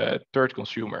the third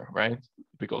consumer, right?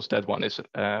 Because that one is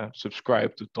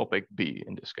subscribed to topic B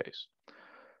in this case.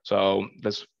 So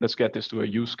let's get this to a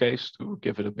use case to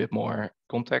give it a bit more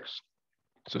context.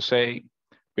 So say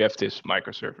we have this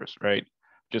microservice, right?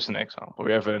 Just an example.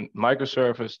 We have a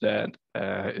microservice that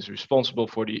is responsible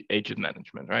for the agent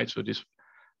management, right? So this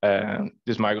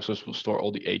microservice will store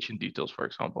all the agent details, for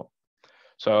example.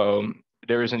 So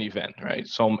there is an event, right?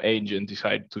 Some agent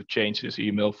decided to change his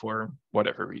email for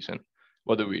whatever reason.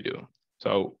 What do?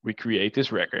 So we create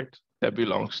this record that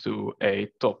belongs to a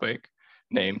topic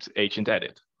named agent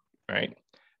edit, right?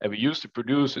 And we use the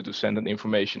producer to send that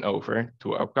information over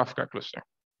to our Kafka cluster.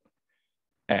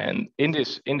 And in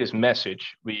this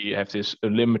message, we have this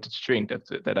unlimited string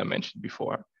that I mentioned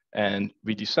before. And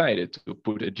we decided to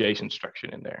put a JSON structure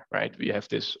in there, right? We have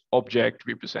this object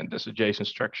represented as a JSON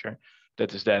structure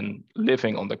that is then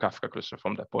living on the Kafka cluster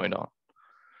from that point on.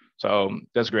 So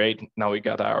that's great. Now we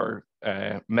got our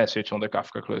message on the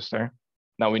Kafka cluster.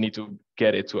 Now we need to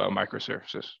get it to our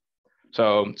microservices.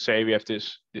 So say we have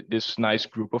this nice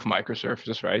group of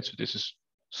microservices, right? So this is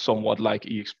somewhat like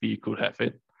eXp could have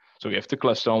it. So we have the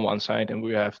cluster on one side and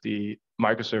we have the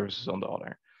microservices on the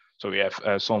other. So we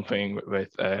have something with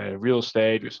real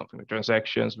estate, we have something with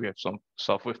transactions, we have some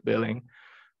stuff with billing,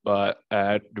 but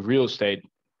the real estate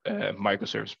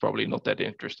microservice is probably not that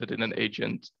interested in an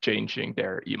agent changing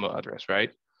their email address,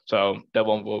 right? So that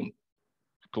one will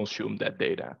consume that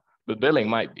data. But billing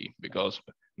might be, because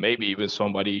maybe when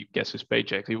somebody gets his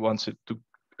paycheck, he wants it to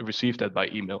receive that by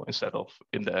email instead of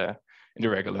in the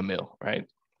regular mail, right?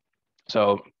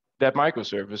 So that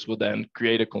microservice will then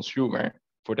create a consumer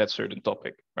for that certain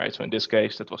topic, right? So in this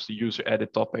case, that was the user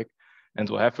edit topic, and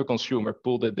we'll have a consumer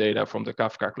pull the data from the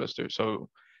Kafka cluster so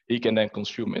he can then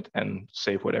consume it and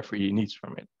save whatever he needs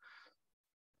from it.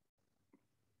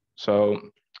 So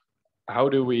how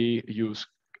do we use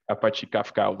Apache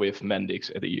Kafka with Mendix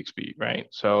at eXp, right?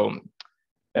 So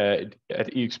At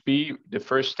eXp, the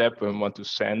first step when we want to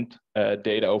send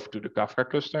data over to the Kafka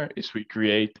cluster is we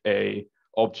create a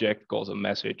object called a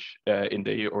message in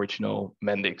the original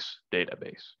Mendix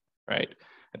database, right?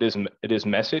 This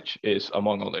message is,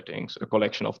 among other things, a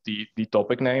collection of the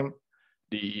topic name,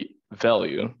 the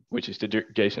value, which is the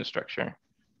JSON structure,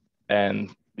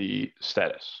 and the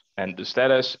status. And the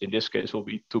status in this case will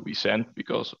be to be sent,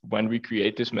 because when we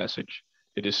create this message,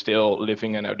 it is still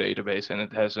living in our database and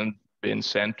it hasn't been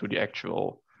sent to the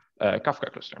actual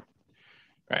Kafka cluster,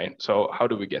 right? So how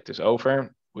do we get this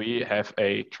over? We have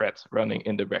a thread running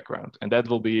in the background, and that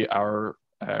will be our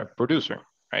producer,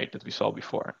 right, that we saw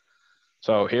before.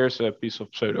 So here's a piece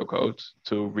of pseudocode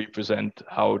to represent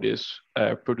how this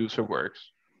producer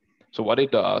works. So what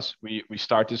it does, we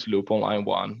start this loop on line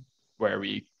 1, where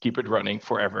we keep it running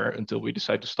forever until we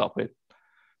decide to stop it.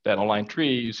 Then on line 3,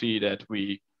 you see that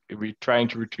we're trying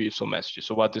to retrieve some messages.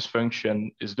 So what this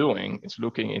function is doing is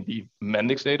looking in the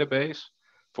Mendix database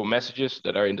for messages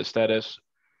that are in the status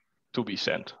to be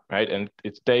sent, right? And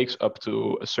it takes up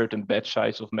to a certain batch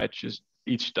size of messages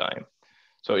each time.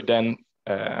 So it then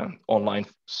on line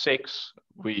 6,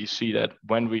 we see that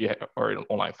when we, or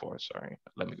on line 4, sorry,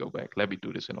 let me go back. Let me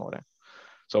do this in order.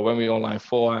 So when we on line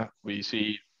 4, we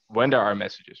see when there are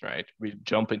messages, right? We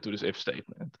jump into this if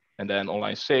statement. And then on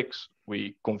line 6,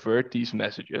 we convert these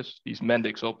messages, these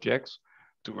Mendix objects,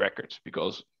 to records,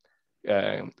 because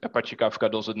Apache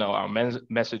Kafka doesn't know our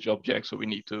message object, so we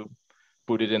need to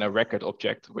put it in a record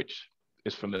object, which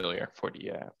is familiar for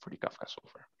the Kafka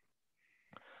solver.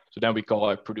 So then we call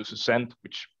a producer send,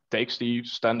 which takes the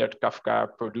standard Kafka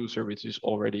producer, which is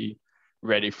already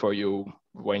ready for you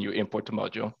when you import the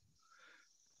module.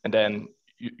 And then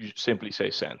you simply say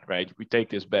send, right? We take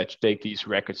this batch, take these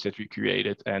records that we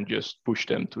created, and just push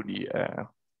them to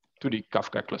the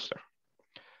Kafka cluster.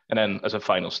 And then as a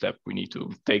final step, we need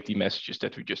to take the messages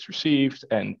that we just received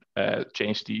and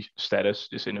change the status,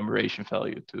 this enumeration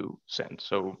value, to send.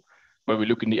 So when we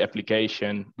look in the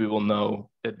application, we will know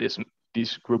that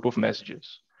this group of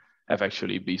messages have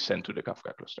actually been sent to the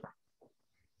Kafka cluster.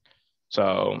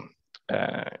 So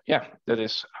yeah, that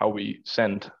is how we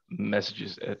send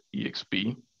messages at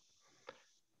eXp.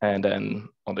 And then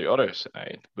on the other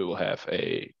side, we will have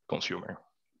a consumer.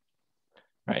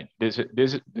 Right. This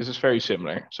is very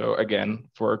similar. So again,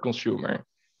 for a consumer,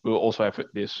 we'll also have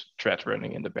this thread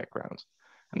running in the background,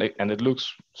 and it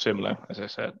looks similar, as I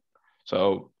said.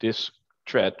 So this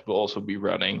thread will also be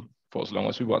running for as long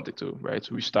as we want it to, right?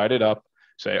 So we start it up,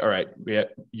 say, all right,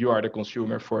 you are the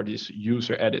consumer for this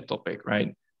user edit topic,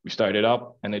 right? We start it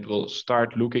up, and it will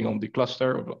start looking on the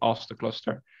cluster, or will ask the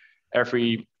cluster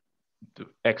every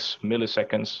X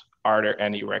milliseconds, are there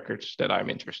any records that I'm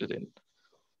interested in?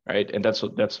 Right, and that's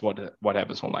what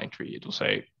happens on line 3. It will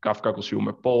say Kafka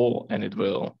consumer poll, and it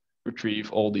will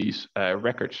retrieve all these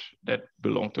records that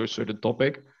belong to a certain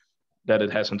topic that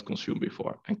it hasn't consumed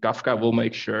before. And Kafka will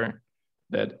make sure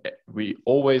that we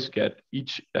always get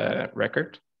each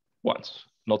record once,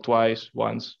 not twice,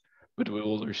 once, but we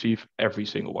will receive every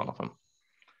single one of them.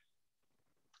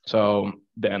 So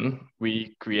then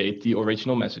we create the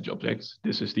original message object.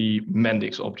 This is the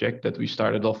Mendix object that we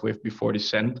started off with before the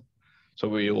send. So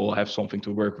we will have something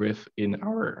to work with in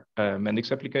our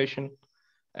Mendix application,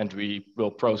 and we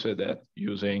will process that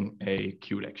using a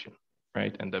queued action,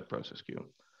 right? And the process queue.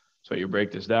 So you break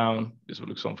this down, this will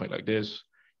look something like this.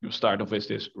 You start off with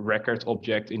this record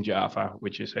object in Java,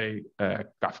 which is a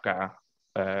Kafka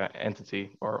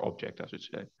entity or object, I should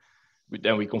say.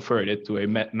 Then we convert it to a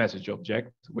message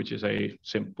object, which is a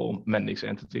simple Mendix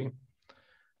entity.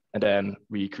 And then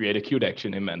we create a queued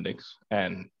action in Mendix,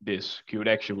 and this queued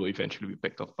action will eventually be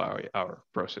picked up by our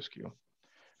process queue,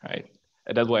 right?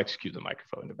 And that will execute the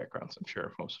microflow in the background. I'm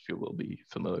sure most of you will be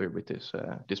familiar with this,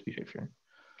 this behavior.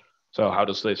 So how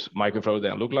does this microflow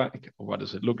then look like? What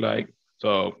does it look like?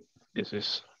 So this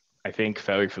is, I think,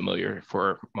 very familiar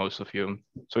for most of you.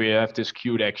 So you have this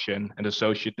queued action, and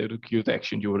associated with queued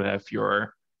action, you will have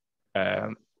your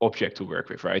object to work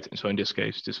with, right? And so in this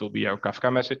case, this will be our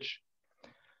Kafka message.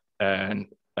 And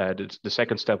the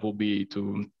second step will be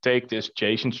to take this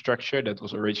JSON structure that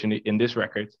was originally in this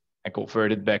record and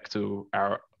convert it back to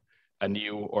a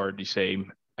new or the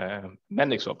same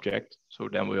Mendix object. So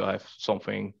then we'll have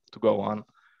something to go on.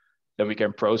 Then we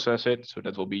can process it. So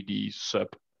that will be the sub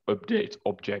update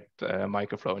object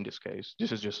microflow in this case.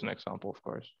 This is just an example, of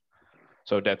course.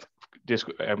 So that this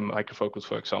microflow could,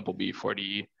 for example, be for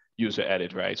the user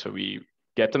edit, right? So we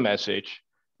get the message,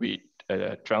 we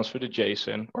transfer the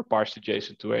JSON or parse the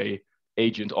JSON to a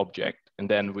agent object, and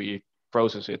then we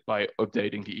process it by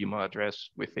updating the email address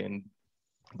within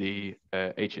the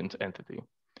agent entity.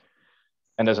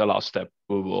 And as a last step,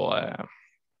 we will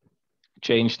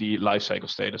change the lifecycle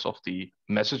status of the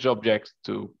message object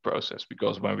to process,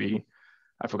 because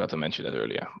I forgot to mention that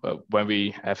earlier, but when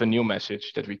we have a new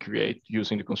message that we create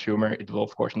using the consumer, it will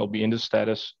of course not be in the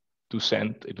status to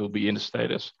send, it will be in the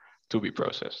status to be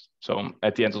processed. So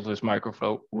at the end of this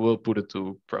microflow, we'll put it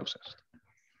to processed.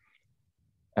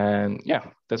 And yeah,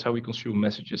 that's how we consume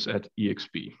messages at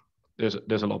eXp.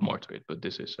 There's a lot more to it, but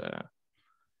this is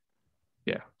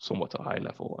somewhat a high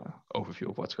level overview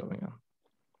of what's going on.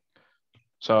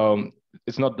 So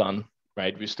it's not done,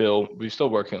 right? We're still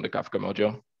working on the Kafka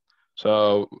module.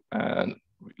 So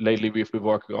lately we've been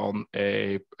working on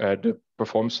the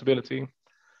performance stability.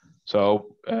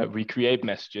 So we create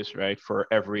messages, right, for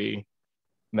every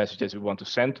message that we want to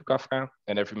send to Kafka,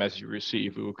 and every message we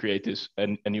receive, we will create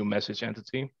a new message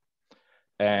entity.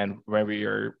 And when we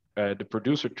are the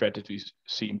producer thread that we've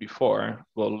seen before,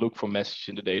 we'll look for messages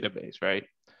in the database, right?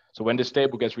 So when this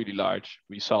table gets really large,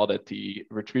 we saw that the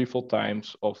retrieval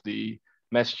times of the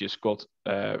messages got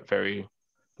very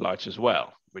large as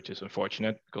well, which is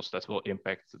unfortunate because that will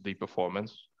impact the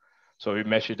performance. So we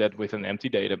measure that with an empty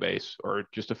database or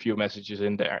just a few messages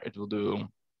in there. It will do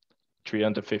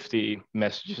 350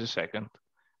 messages a second.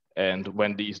 And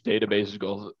when these databases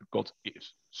got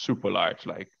super large,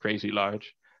 like crazy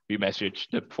large, we messaged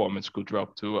the performance could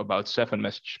drop to about 7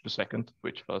 messages per second,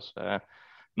 which was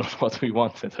not what we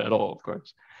wanted at all, of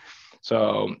course.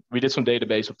 So we did some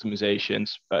database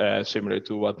optimizations similar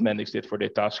to what Mendix did for their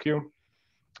task queue,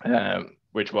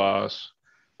 which was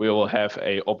we will have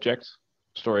a object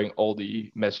storing all the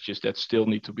messages that still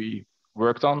need to be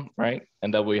worked on, right?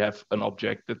 And then we have an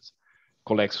object that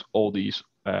collects all these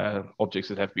objects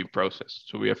that have been processed.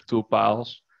 So we have 2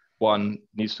 piles. One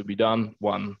needs to be done,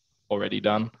 one already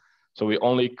done. So we're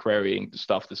only querying the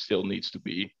stuff that still needs to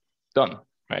be done,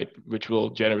 right? Which will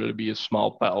generally be a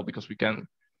small pile because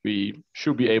we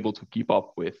should be able to keep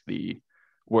up with the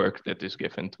work that is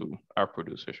given to our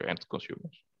producers and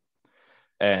consumers.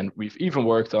 And we've even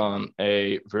worked on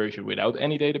a version without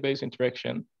any database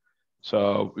interaction.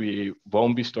 So we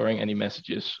won't be storing any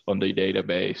messages on the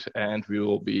database, and we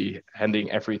will be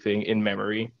handing everything in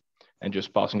memory and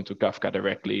just passing it to Kafka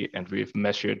directly. And we've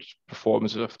measured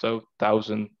performance of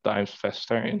 1,000 times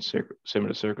faster in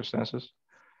similar circumstances.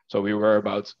 So we were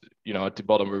about, at the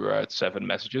bottom, we were at 7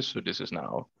 messages. So this is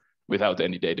now without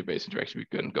any database interaction, we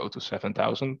couldn't go to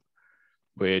 7,000,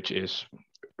 which is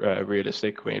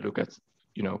realistic when you look at,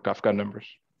 Kafka numbers.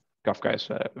 Kafka is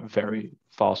a very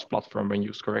fast platform when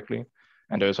used correctly,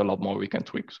 and there's a lot more we can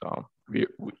tweak. So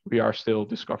we are still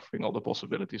discovering all the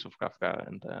possibilities of Kafka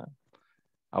and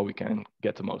how we can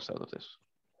get the most out of this.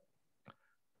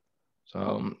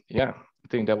 So yeah, I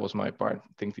think that was my part.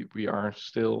 I think we are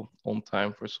still on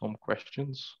time for some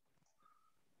questions.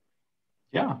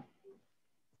 Yeah.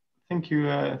 Thank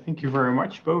you very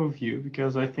much, both of you,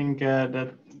 because I think that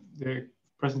the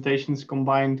presentations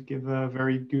combined give a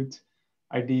very good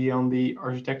idea on the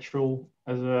architectural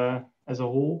as a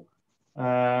whole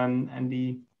and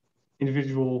the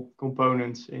individual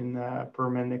components in per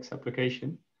Mendix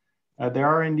application. There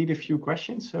are indeed a few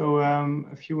questions, so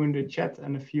a few in the chat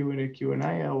and a few in the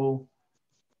Q&A. I will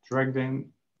drag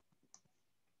them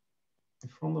in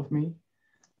front of me.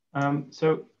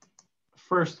 So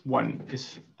first one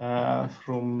is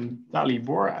from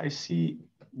Dalibor. I see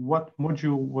what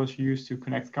module was used to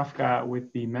connect Kafka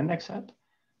with the Mendix app.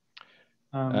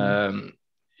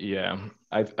 Yeah,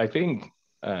 I think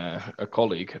a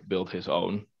colleague built his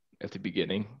own at the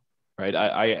beginning, right?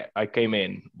 I came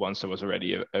in once there was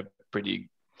already a pretty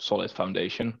solid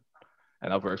foundation,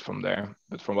 and I worked from there.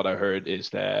 But from what I heard is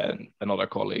that another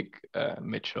colleague,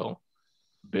 Mitchell,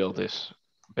 built this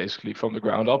basically from the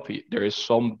ground up. There is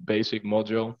some basic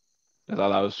module that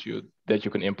allows you that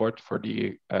you can import for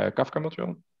the Kafka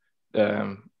module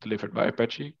delivered by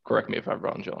Apache. Correct me if I'm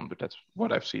wrong, John, but that's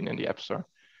what I've seen in the App Store.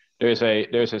 There is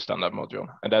a standard module,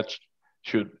 and that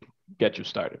should get you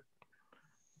started,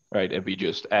 right? And we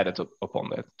just added upon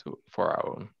that for our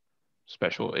own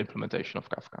special implementation of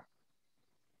Kafka.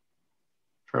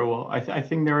 Very well. I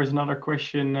think there is another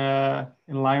question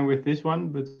in line with this one,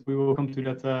 but we will come to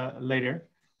that later.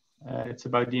 It's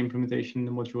about the implementation,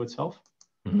 the module itself.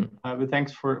 Mm-hmm. But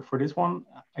thanks for this one.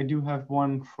 I do have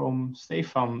one from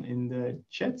Stefan in the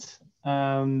chat.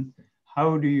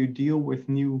 How do you deal with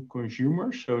new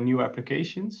consumers, so new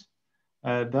applications?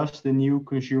 Does the new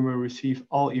consumer receive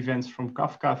all events from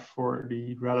Kafka for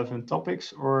the relevant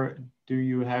topics, or do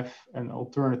you have an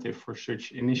alternative for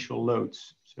such initial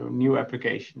loads? So new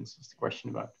applications is the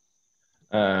question about.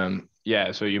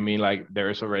 Yeah, so you mean like there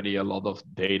is already a lot of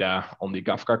data on the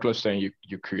Kafka cluster, and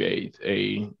you create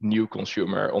a new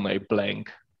consumer on a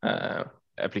blank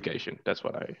application. That's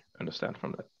what I understand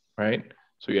from that, right?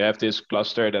 So you have this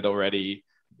cluster that already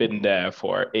been there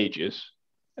for ages,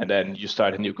 and then you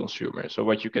start a new consumer. So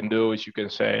what you can do is you can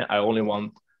say, I only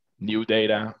want new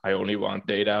data. I only want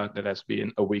data that has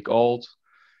been a week old.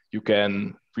 You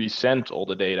can resend all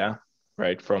the data,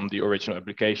 right, from the original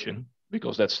application,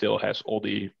 because that still has all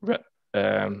the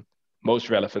most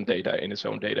relevant data in its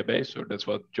own database. So that's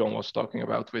what John was talking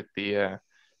about with the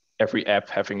every app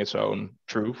having its own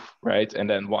truth, right? And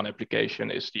then one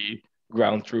application is the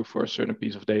ground truth for a certain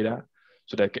piece of data.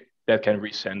 So that can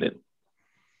resend it.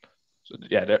 So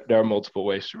yeah, there are multiple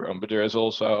ways to run, but there is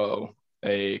also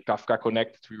a Kafka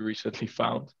Connect we recently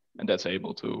found, and that's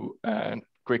able to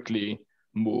quickly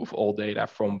move all data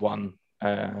from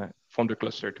from the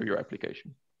cluster to your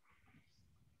application.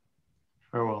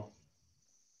 Very well.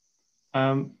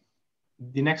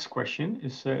 The next question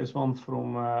is one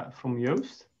from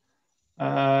Joost.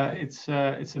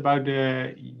 It's about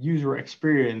the user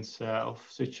experience of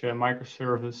such a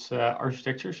microservice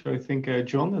architecture. So I think,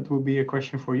 John, that would be a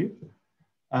question for you.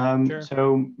 Sure.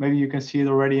 So maybe you can see it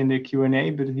already in the Q&A,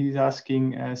 but he's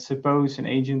asking, suppose an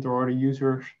agent or other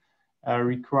users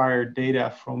require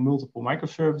data from multiple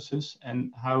microservices,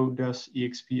 and how does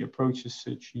eXp approaches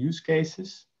such use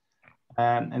cases?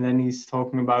 And then he's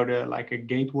talking about like a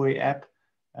gateway app,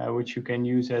 which you can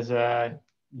use as a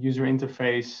user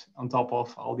interface on top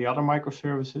of all the other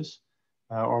microservices,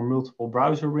 or multiple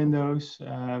browser windows.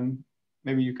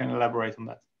 Maybe you can elaborate on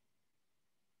that.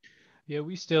 Yeah,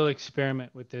 we still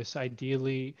experiment with this.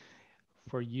 Ideally,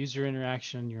 for user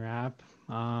interaction in your app,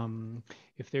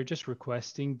 if they're just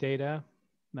requesting data,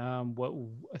 what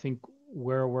I think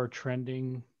where we're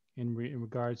trending in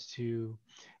regards to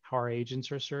how our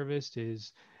agents are serviced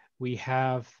is we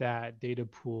have that data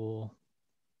pool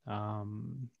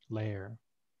layer,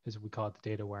 as we call it, the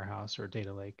data warehouse or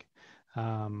data lake.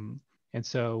 And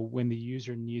so when the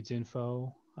user needs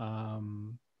info,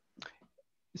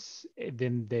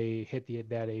 then they hit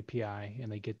that API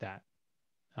and they get that.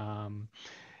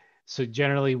 So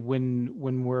generally,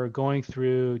 when we're going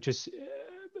through just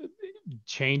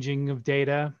changing of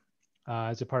data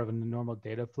as a part of a normal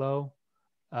data flow,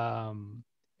 we'll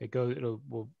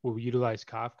utilize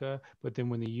Kafka. But then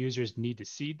when the users need to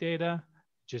see data,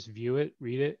 just view it,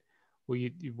 read it,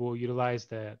 we'll utilize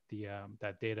that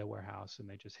data warehouse, and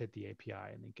they just hit the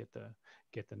API and they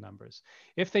get the numbers.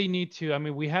 If they need to, I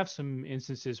mean, we have some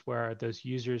instances where those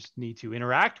users need to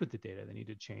interact with the data. They need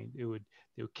to change. They would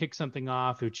kick something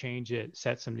off, it would change it,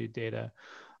 set some new data.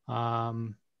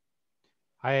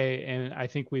 I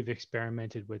think we've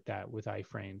experimented with that with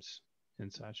iframes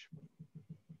and such.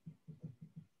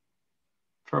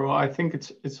 Well, I think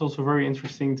it's also very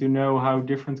interesting to know how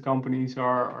different companies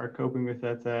are coping with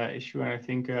that issue, and I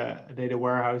think a data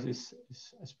warehouse is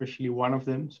especially one of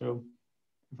them. So,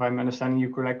 if I'm understanding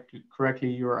you correctly,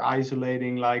 you're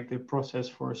isolating like the process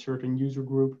for a certain user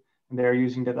group, and they're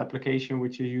using that application,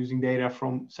 which is using data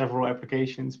from several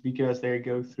applications because they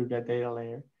go through that data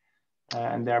layer,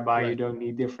 and thereby you don't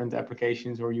need different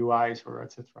applications or UIs or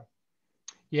etc.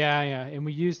 Yeah, and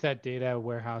we use that data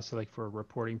warehouse like for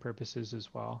reporting purposes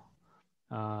as well,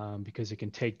 because it can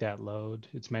take that load.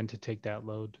 It's meant to take that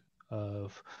load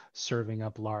of serving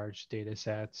up large data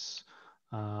sets,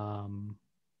 and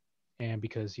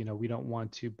because we don't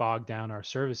want to bog down our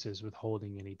services with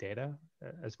holding any data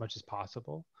as much as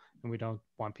possible, and we don't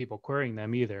want people querying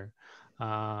them either.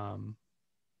 That's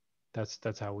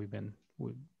how we've been.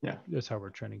 That's how we're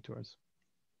trending towards.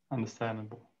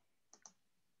 Understandable.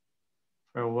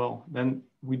 Very well. Then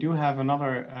we do have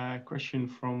another question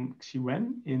from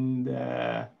Xiwen in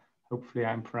the. Hopefully,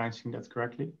 I'm pronouncing that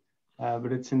correctly,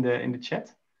 but it's in the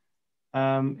chat.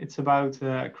 It's about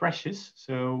crashes.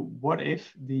 So, what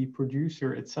if the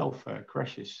producer itself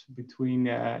crashes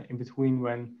in between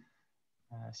when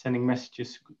sending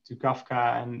messages to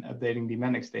Kafka and updating the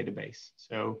Mendix database?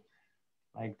 So,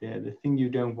 like the thing you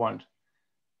don't want.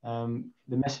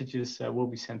 The messages will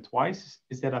be sent twice.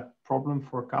 Is that a problem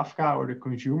for Kafka or the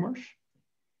consumers?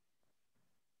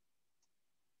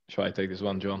 Shall I take this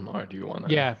one, John, or do you want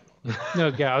to? Yeah. No,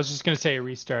 I was just going to say it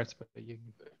restarts, but you.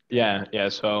 Yeah.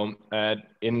 So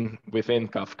within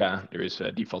Kafka, there is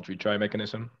a default retry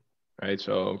mechanism, right?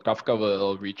 So Kafka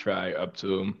will retry up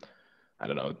to, I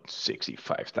don't know,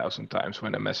 65,000 times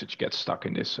when a message gets stuck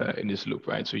in this loop,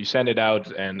 right? So you send it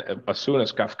out, and as soon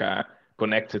as Kafka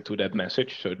connected to that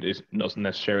message, so it is not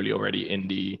necessarily already in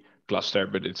the cluster,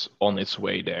 but it's on its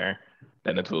way there,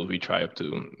 then it will retry up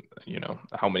to,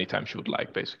 how many times you would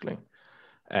like, basically.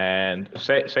 And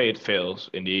say it fails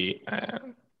in the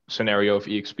scenario of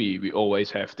eXp, we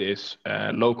always have this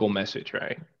local message,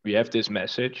 right? We have this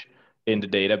message in the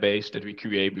database that we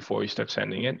create before we start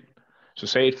sending it. So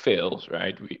say it fails,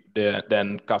 right?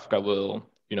 Then Kafka will,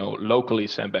 locally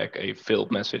send back a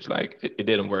failed message, like it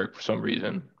didn't work for some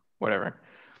reason, whatever.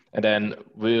 And then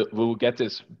we'll get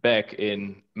this back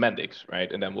in Mendix,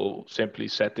 right? And then we'll simply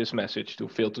set this message to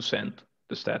fail to send,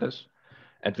 the status.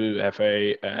 And we have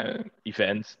a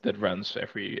event that runs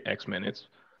every X minutes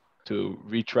to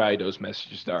retry those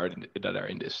messages that are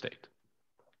in this state.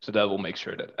 So that will make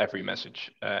sure that every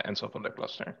message ends up on the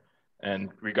cluster. And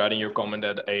regarding your comment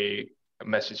that a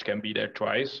message can be there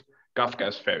twice, Kafka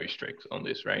is very strict on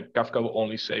this, right? Kafka will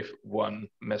only save one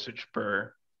message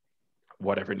per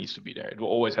whatever needs to be there. It will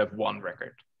always have one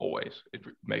record, always. It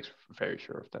makes very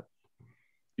sure of that.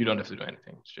 You don't have to do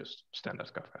anything. It's just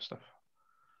standard Kafka stuff.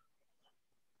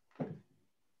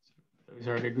 Those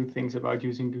are the good things about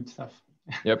using good stuff.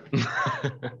 Yep.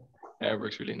 Yeah, it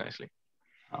works really nicely.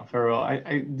 Oh, very well.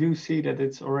 I do see that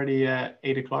it's already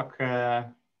 8 o'clock,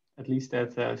 at least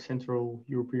at Central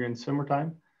European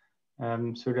summertime.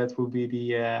 So that will be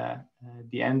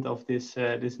the end of this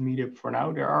this meetup for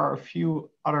now. There are a few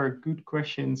other good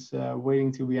questions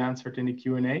waiting to be answered in the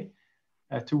Q&A.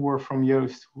 Two were from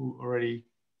Joost, who already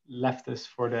left us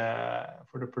for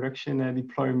the production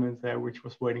deployment, which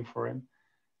was waiting for him.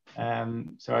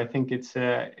 So I think it's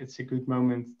a good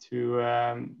moment to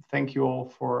thank you all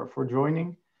for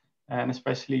joining, and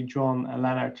especially Jon and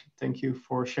Lennert. Thank you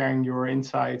for sharing your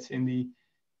insights in the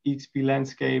eXp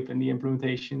landscape and the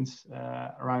implementations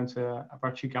around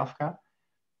Apache Kafka.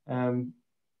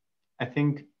 I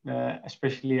think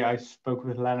especially I spoke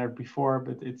with Lennert before,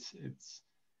 but it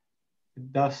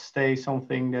does stay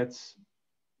something that's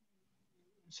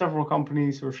several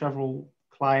companies or several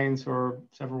clients or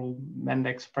several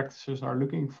Mendix practices are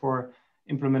looking for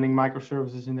implementing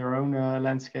microservices in their own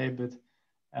landscape,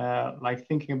 but like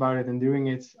thinking about it and doing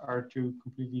it are two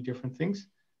completely different things.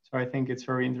 So I think it's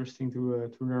very interesting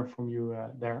to learn from you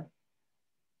there.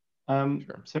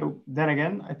 Sure. So then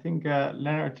again, I think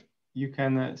Lennert, you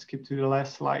can skip to the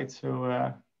last slide. So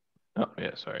oh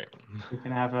yeah, sorry. We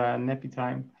can have a nappy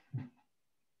time.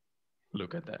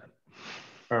 Look at that.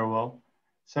 Very well.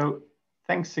 So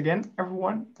thanks again,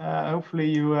 everyone. Hopefully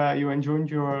you enjoyed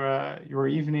your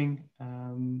evening,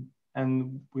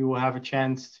 and we will have a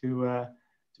chance to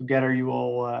gather you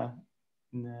all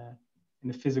in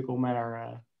a physical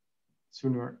manner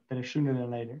sooner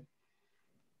than later.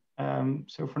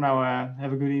 So for now,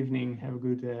 have a good evening, have a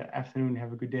good afternoon,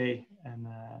 have a good day, and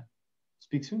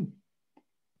speak soon.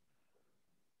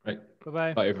 Right.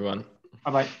 Bye-bye. Bye, everyone.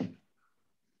 Bye-bye.